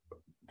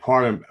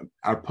 I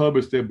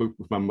published that book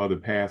before my mother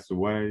passed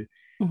away.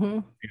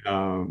 Well,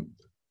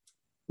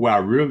 I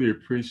really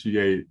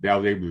appreciate that I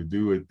was able to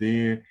do it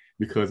then,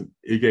 because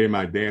it gave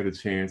my dad a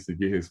chance to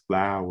get his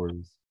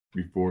flowers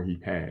before he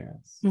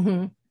passed.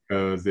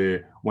 Because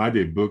when I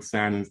did book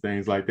signings,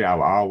 things like that, I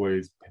would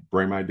always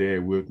bring my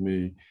dad with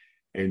me.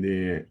 And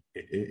then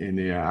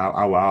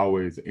I would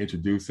always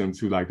introduce him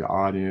to like the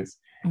audience.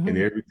 And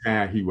every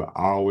time he would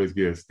always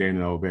get a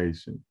standing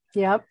ovation.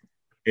 Yep.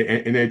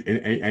 And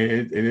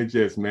it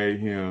just made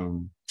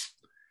him,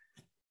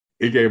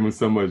 it gave him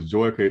so much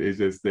joy, because it's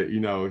just that, you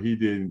know,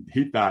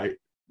 he thought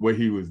what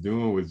he was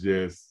doing was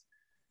just,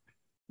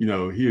 you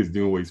know, he was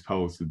doing what he's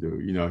supposed to do.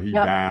 You know, he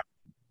died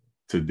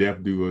to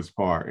death do his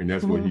part, and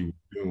that's what he was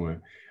doing.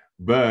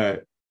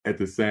 But at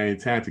the same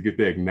time, to get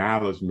the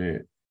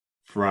acknowledgement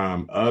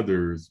from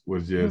others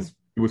was just,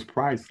 it was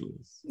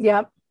priceless.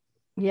 Yep.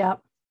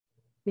 Well,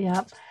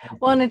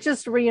 and it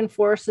just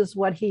reinforces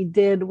what he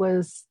did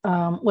was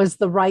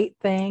the right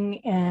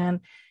thing,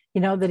 and,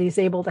 you know, that he's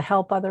able to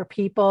help other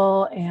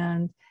people,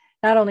 and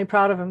not only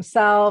proud of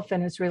himself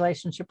and his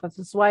relationship with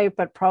his wife,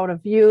 but proud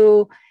of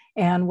you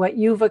and what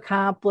you've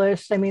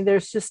accomplished. I mean,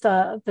 there's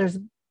a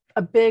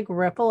big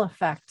ripple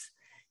effect,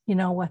 you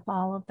know, with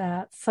all of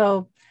that.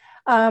 So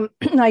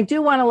I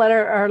do want to let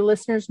our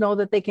listeners know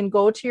that they can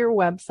go to your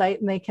website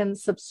and they can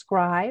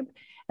subscribe.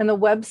 And the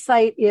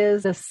website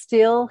is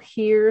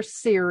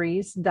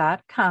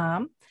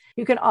stillhereseries.com.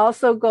 You can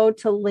also go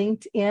to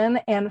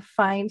LinkedIn and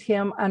find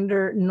him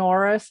under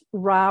Norris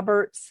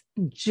Roberts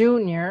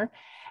Jr.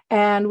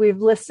 And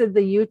we've listed the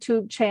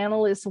YouTube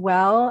channel as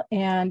well,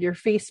 and your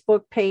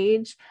Facebook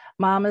page,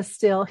 Mama's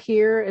Still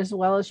Here, as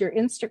well as your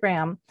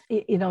Instagram,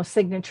 you know,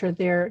 signature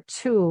there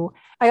too.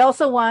 I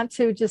also want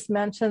to just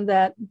mention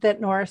that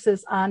Norris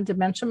is on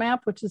Dementia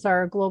Map, which is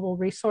our global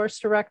resource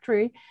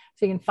directory.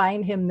 So you can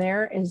find him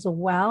there as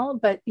well.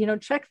 But, you know,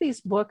 check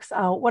these books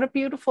out. What a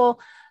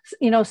beautiful,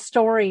 you know,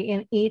 story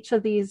in each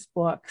of these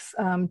books,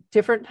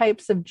 different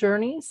types of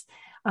journeys.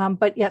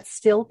 But yet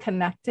still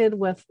connected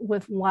with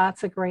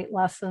lots of great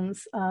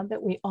lessons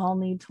that we all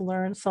need to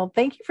learn. So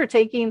thank you for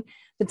taking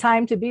the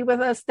time to be with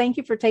us. Thank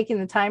you for taking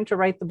the time to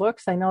write the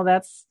books. I know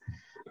that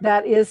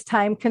is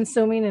time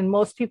consuming, and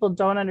most people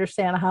don't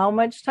understand how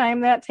much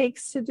time that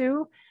takes to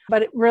do,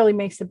 but it really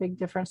makes a big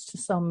difference to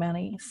so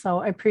many. So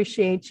I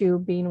appreciate you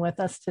being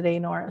with us today,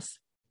 Norris.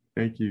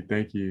 Thank you.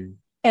 Thank you.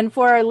 And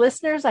for our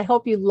listeners, I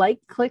hope you like,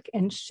 click,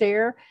 and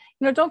share.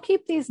 You know, don't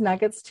keep these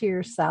nuggets to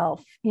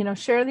yourself. You know,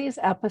 share these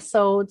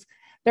episodes.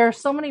 There are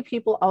so many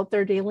people out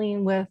there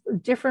dealing with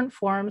different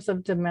forms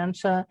of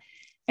dementia,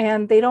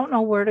 and they don't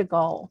know where to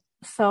go.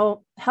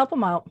 So help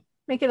them out.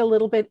 Make it a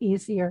little bit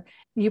easier.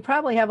 You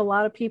probably have a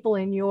lot of people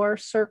in your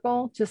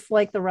circle, just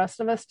like the rest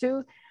of us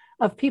do,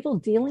 of people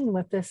dealing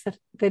with this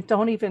that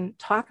don't even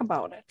talk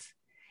about it.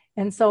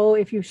 And so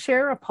if you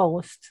share a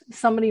post,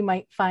 somebody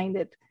might find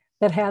it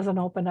that hasn't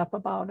opened up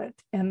about it,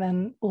 and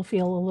then we'll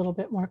feel a little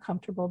bit more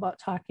comfortable about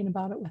talking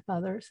about it with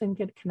others and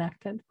get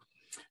connected.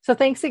 So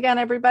thanks again,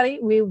 everybody.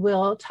 We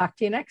will talk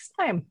to you next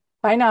time.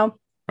 Bye now.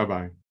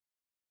 Bye-bye.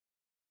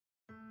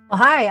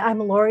 Hi, I'm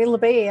Lori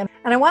LeBay, and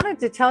I wanted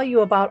to tell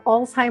you about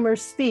Alzheimer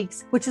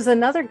Speaks, which is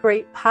another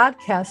great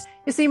podcast.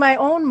 You see, my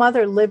own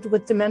mother lived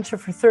with dementia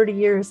for 30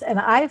 years,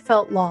 and I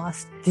felt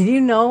lost. Did you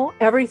know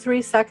every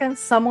 3 seconds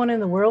someone in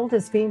the world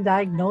is being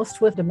diagnosed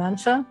with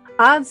dementia?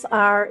 Odds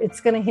are it's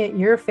going to hit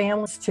your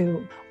families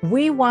too.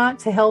 We want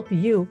to help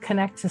you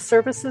connect to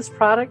services,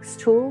 products,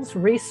 tools,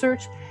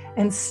 research,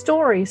 and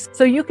stories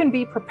so you can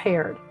be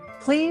prepared.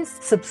 Please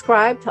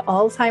subscribe to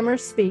Alzheimer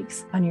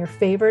Speaks on your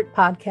favorite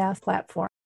podcast platform.